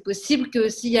ailleurs, c'est possible que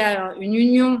s'il y a une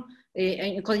union et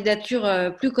une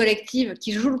candidature plus collective,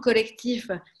 qui joue le collectif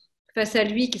face à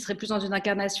lui, qui serait plus dans une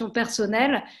incarnation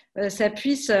personnelle, ça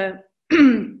puisse...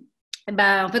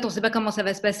 en fait, on ne sait pas comment ça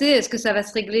va se passer. Est-ce que ça va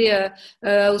se régler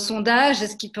au sondage?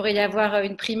 Est-ce qu'il pourrait y avoir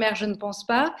une primaire? Je ne pense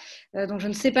pas. Donc, je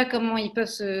ne sais pas comment ils peuvent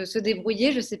se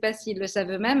débrouiller. Je ne sais pas s'ils le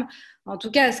savent eux-mêmes. En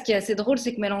tout cas, ce qui est assez drôle,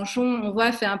 c'est que Mélenchon, on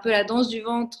voit, fait un peu la danse du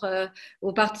ventre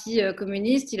au Parti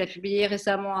communiste. Il a publié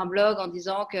récemment un blog en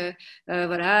disant que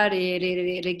voilà,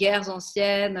 les guerres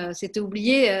anciennes, c'était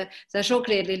oublié, sachant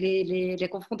que les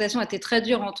confrontations étaient très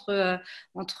dures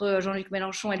entre Jean-Luc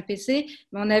Mélenchon et le PC.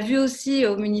 Mais on a vu aussi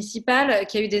au municipal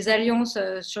qu'il y a eu des alliances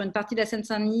sur une partie de la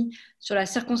Seine-Saint-Denis, sur la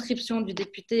circonscription du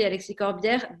député Alexis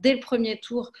Corbière, dès le premier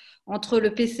tour, entre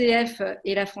le PCF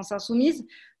et la France Insoumise.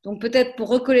 Donc peut-être pour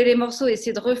recoller les morceaux,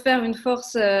 essayer de refaire une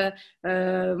force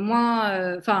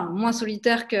moins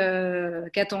solitaire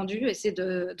qu'attendu, essayer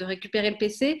de récupérer le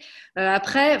PC.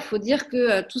 Après, il faut dire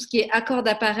que tout ce qui est accord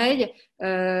d'appareil,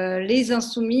 les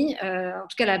insoumis, en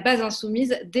tout cas la base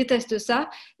insoumise, déteste ça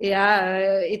et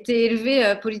a été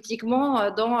élevée politiquement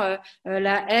dans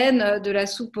la haine de la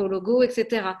soupe au logo,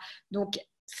 etc. Donc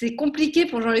c'est compliqué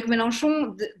pour Jean-Luc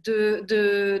Mélenchon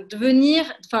de venir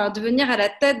à la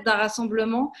tête d'un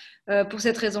rassemblement pour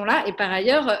cette raison-là. Et par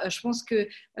ailleurs, je pense que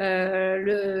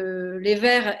les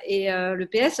Verts et le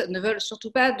PS ne veulent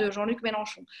surtout pas de Jean-Luc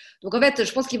Mélenchon. Donc en fait,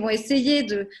 je pense qu'ils vont essayer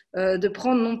de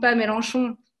prendre non pas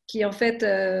Mélenchon, qui en fait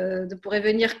ne pourrait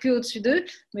venir que au-dessus d'eux,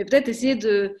 mais peut-être essayer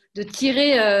de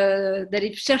tirer,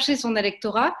 d'aller chercher son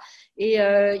électorat. Et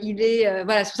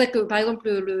voilà, c'est pour ça que par exemple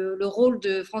le rôle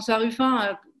de François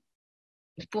Ruffin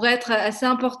pourrait être assez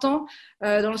important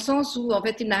dans le sens où en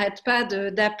fait il n'arrête pas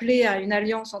d'appeler à une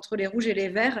alliance entre les rouges et les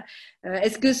verts.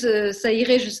 Est-ce que ça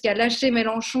irait jusqu'à lâcher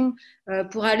Mélenchon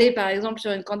pour aller par exemple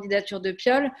sur une candidature de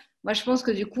Piolle? Moi je pense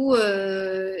que du coup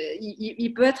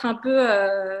il peut être un peu,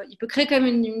 il peut créer quand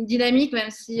même une dynamique même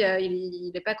si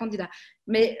il n'est pas candidat.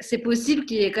 Mais c'est possible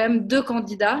qu'il y ait quand même deux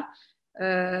candidats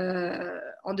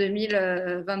en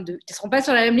 2022. Ils ne seront pas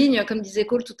sur la même ligne, comme disait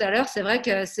Cole tout à l'heure. C'est vrai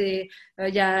que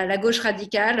y a la gauche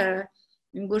radicale,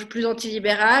 une gauche plus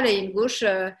antilibérale et une gauche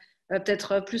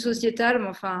peut-être plus sociétale. Mais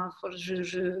enfin,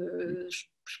 je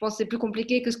pense que c'est plus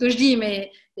compliqué que ce que je dis,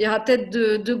 mais il y aura peut-être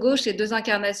deux gauches et deux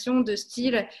incarnations de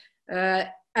style,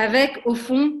 avec au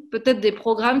fond peut-être des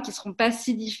programmes qui ne seront pas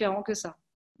si différents que ça.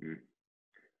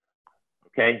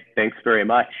 Okay, thanks very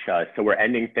much. So we're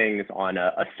ending things on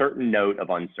a certain note of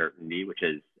uncertainty, which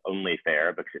is only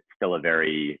fair because it's still a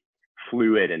very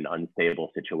fluid and unstable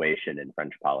situation in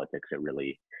French politics. It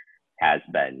really has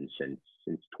been since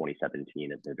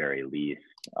 2017 at the very least.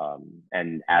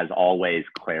 And as always,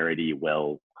 clarity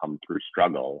will come through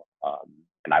struggle.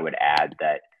 And I would add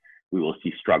that we will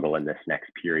see struggle in this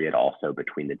next period also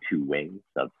between the two wings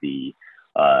of the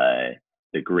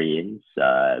Greens,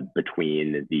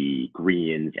 between the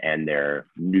Greens and their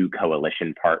new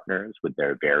coalition partners with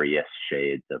their various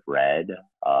shades of red,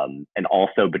 and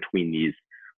also between these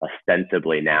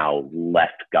ostensibly now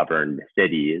left-governed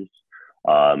cities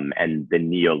and the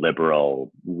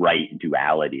neoliberal right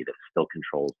duality that still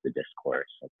controls the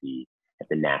discourse at the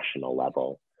national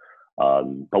level.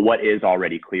 But what is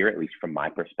already clear, at least from my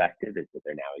perspective, is that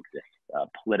there now exists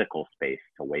political space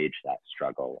to wage that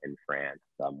struggle in France,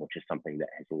 which is something that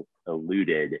has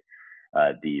eluded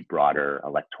the broader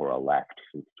electoral left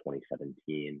since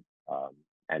 2017.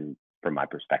 And from my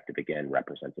perspective, again,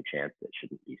 represents a chance that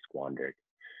shouldn't be squandered.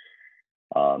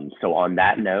 So on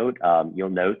that note, you'll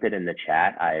note that in the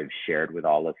chat, I've shared with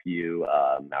all of you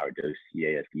our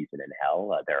dossier of Gießen and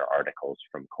Hell. There are articles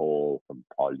from Cole, from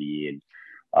Pauline,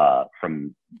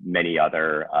 from many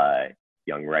other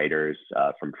young writers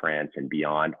from France and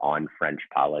beyond on French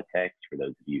politics. For those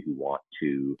of you who want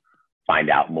to find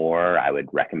out more, I would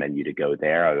recommend you to go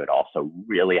there. I would also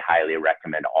really highly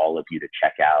recommend all of you to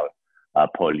check out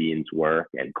Pauline's work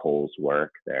and Cole's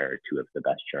work. They're two of the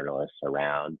best journalists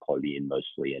around. Pauline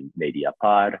mostly in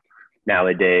Mediapart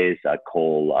nowadays,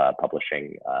 Cole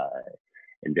publishing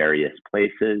in various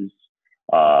places.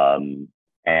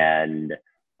 And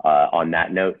on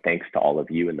that note, thanks to all of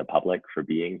you in the public for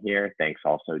being here. Thanks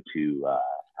also to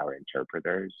our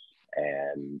interpreters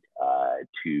and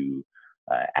to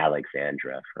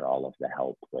Alexandra for all of the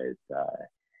help with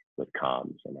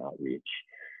comms and outreach.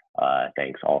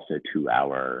 Thanks also to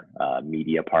our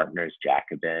media partners,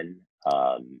 Jacobin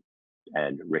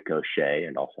and Ricochet,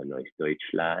 and also Neues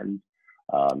Deutschland,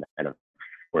 and of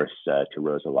course to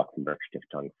Rosa Luxemburg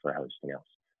Stiftung for hosting us.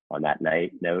 On that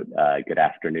note, good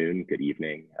afternoon, good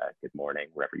evening, good morning,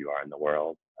 wherever you are in the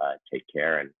world. Take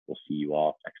care, and we'll see you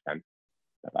all next time.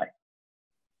 Bye-bye.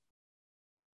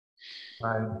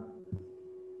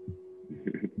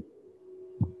 Bye.